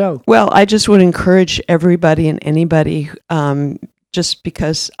to the show. Well, I just would encourage everybody and anybody, just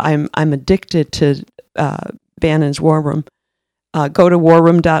because I'm addicted to Bannon's War Room. Go to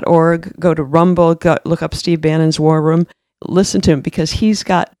warroom.org, go to Rumble, look up Steve Bannon's War Room, listen to him because he's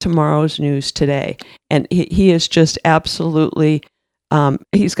got tomorrow's news today. And he is just absolutely,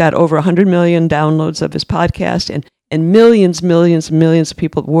 he's got over 100 million downloads of his podcast and millions of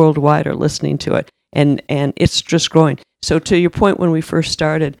people worldwide are listening to it. And it's just growing. So to your point when we first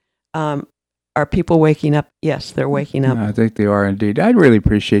started, are people waking up? Yes, they're waking up. I think they are indeed. I really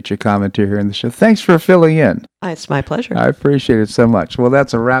appreciate your commentary here in the show. Thanks for filling in. It's my pleasure. I appreciate it so much. Well,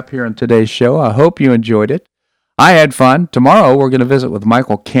 that's a wrap here on today's show. I hope you enjoyed it. I had fun. Tomorrow we're going to visit with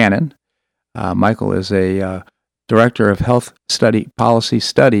Michael Cannon. Michael is a Director of Health Policy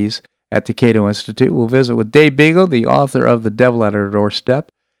Studies at the Cato Institute. We'll visit with Dave Beagle, the author of The Devil at Our Doorstep.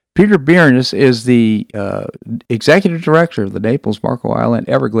 Peter Biernes is the Executive Director of the Naples, Marco Island,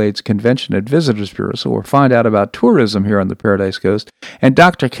 Everglades Convention and Visitors Bureau, so we'll find out about tourism here on the Paradise Coast. And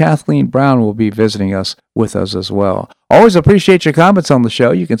Dr. Kathleen Brown will be visiting us with us as well. Always appreciate your comments on the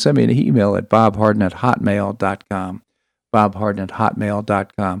show. You can send me an email at bobharden@hotmail.com,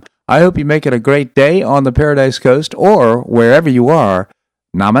 bobharden@hotmail.com. I hope you make it a great day on the Paradise Coast or wherever you are.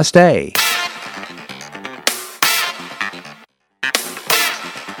 Namaste.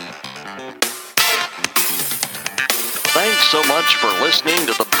 Thanks so much for listening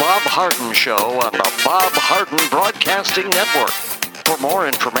to The Bob Harden Show on the Bob Harden Broadcasting Network. For more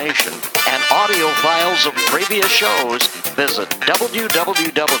information and audio files of previous shows, visit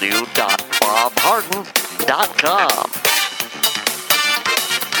www.bobharden.com.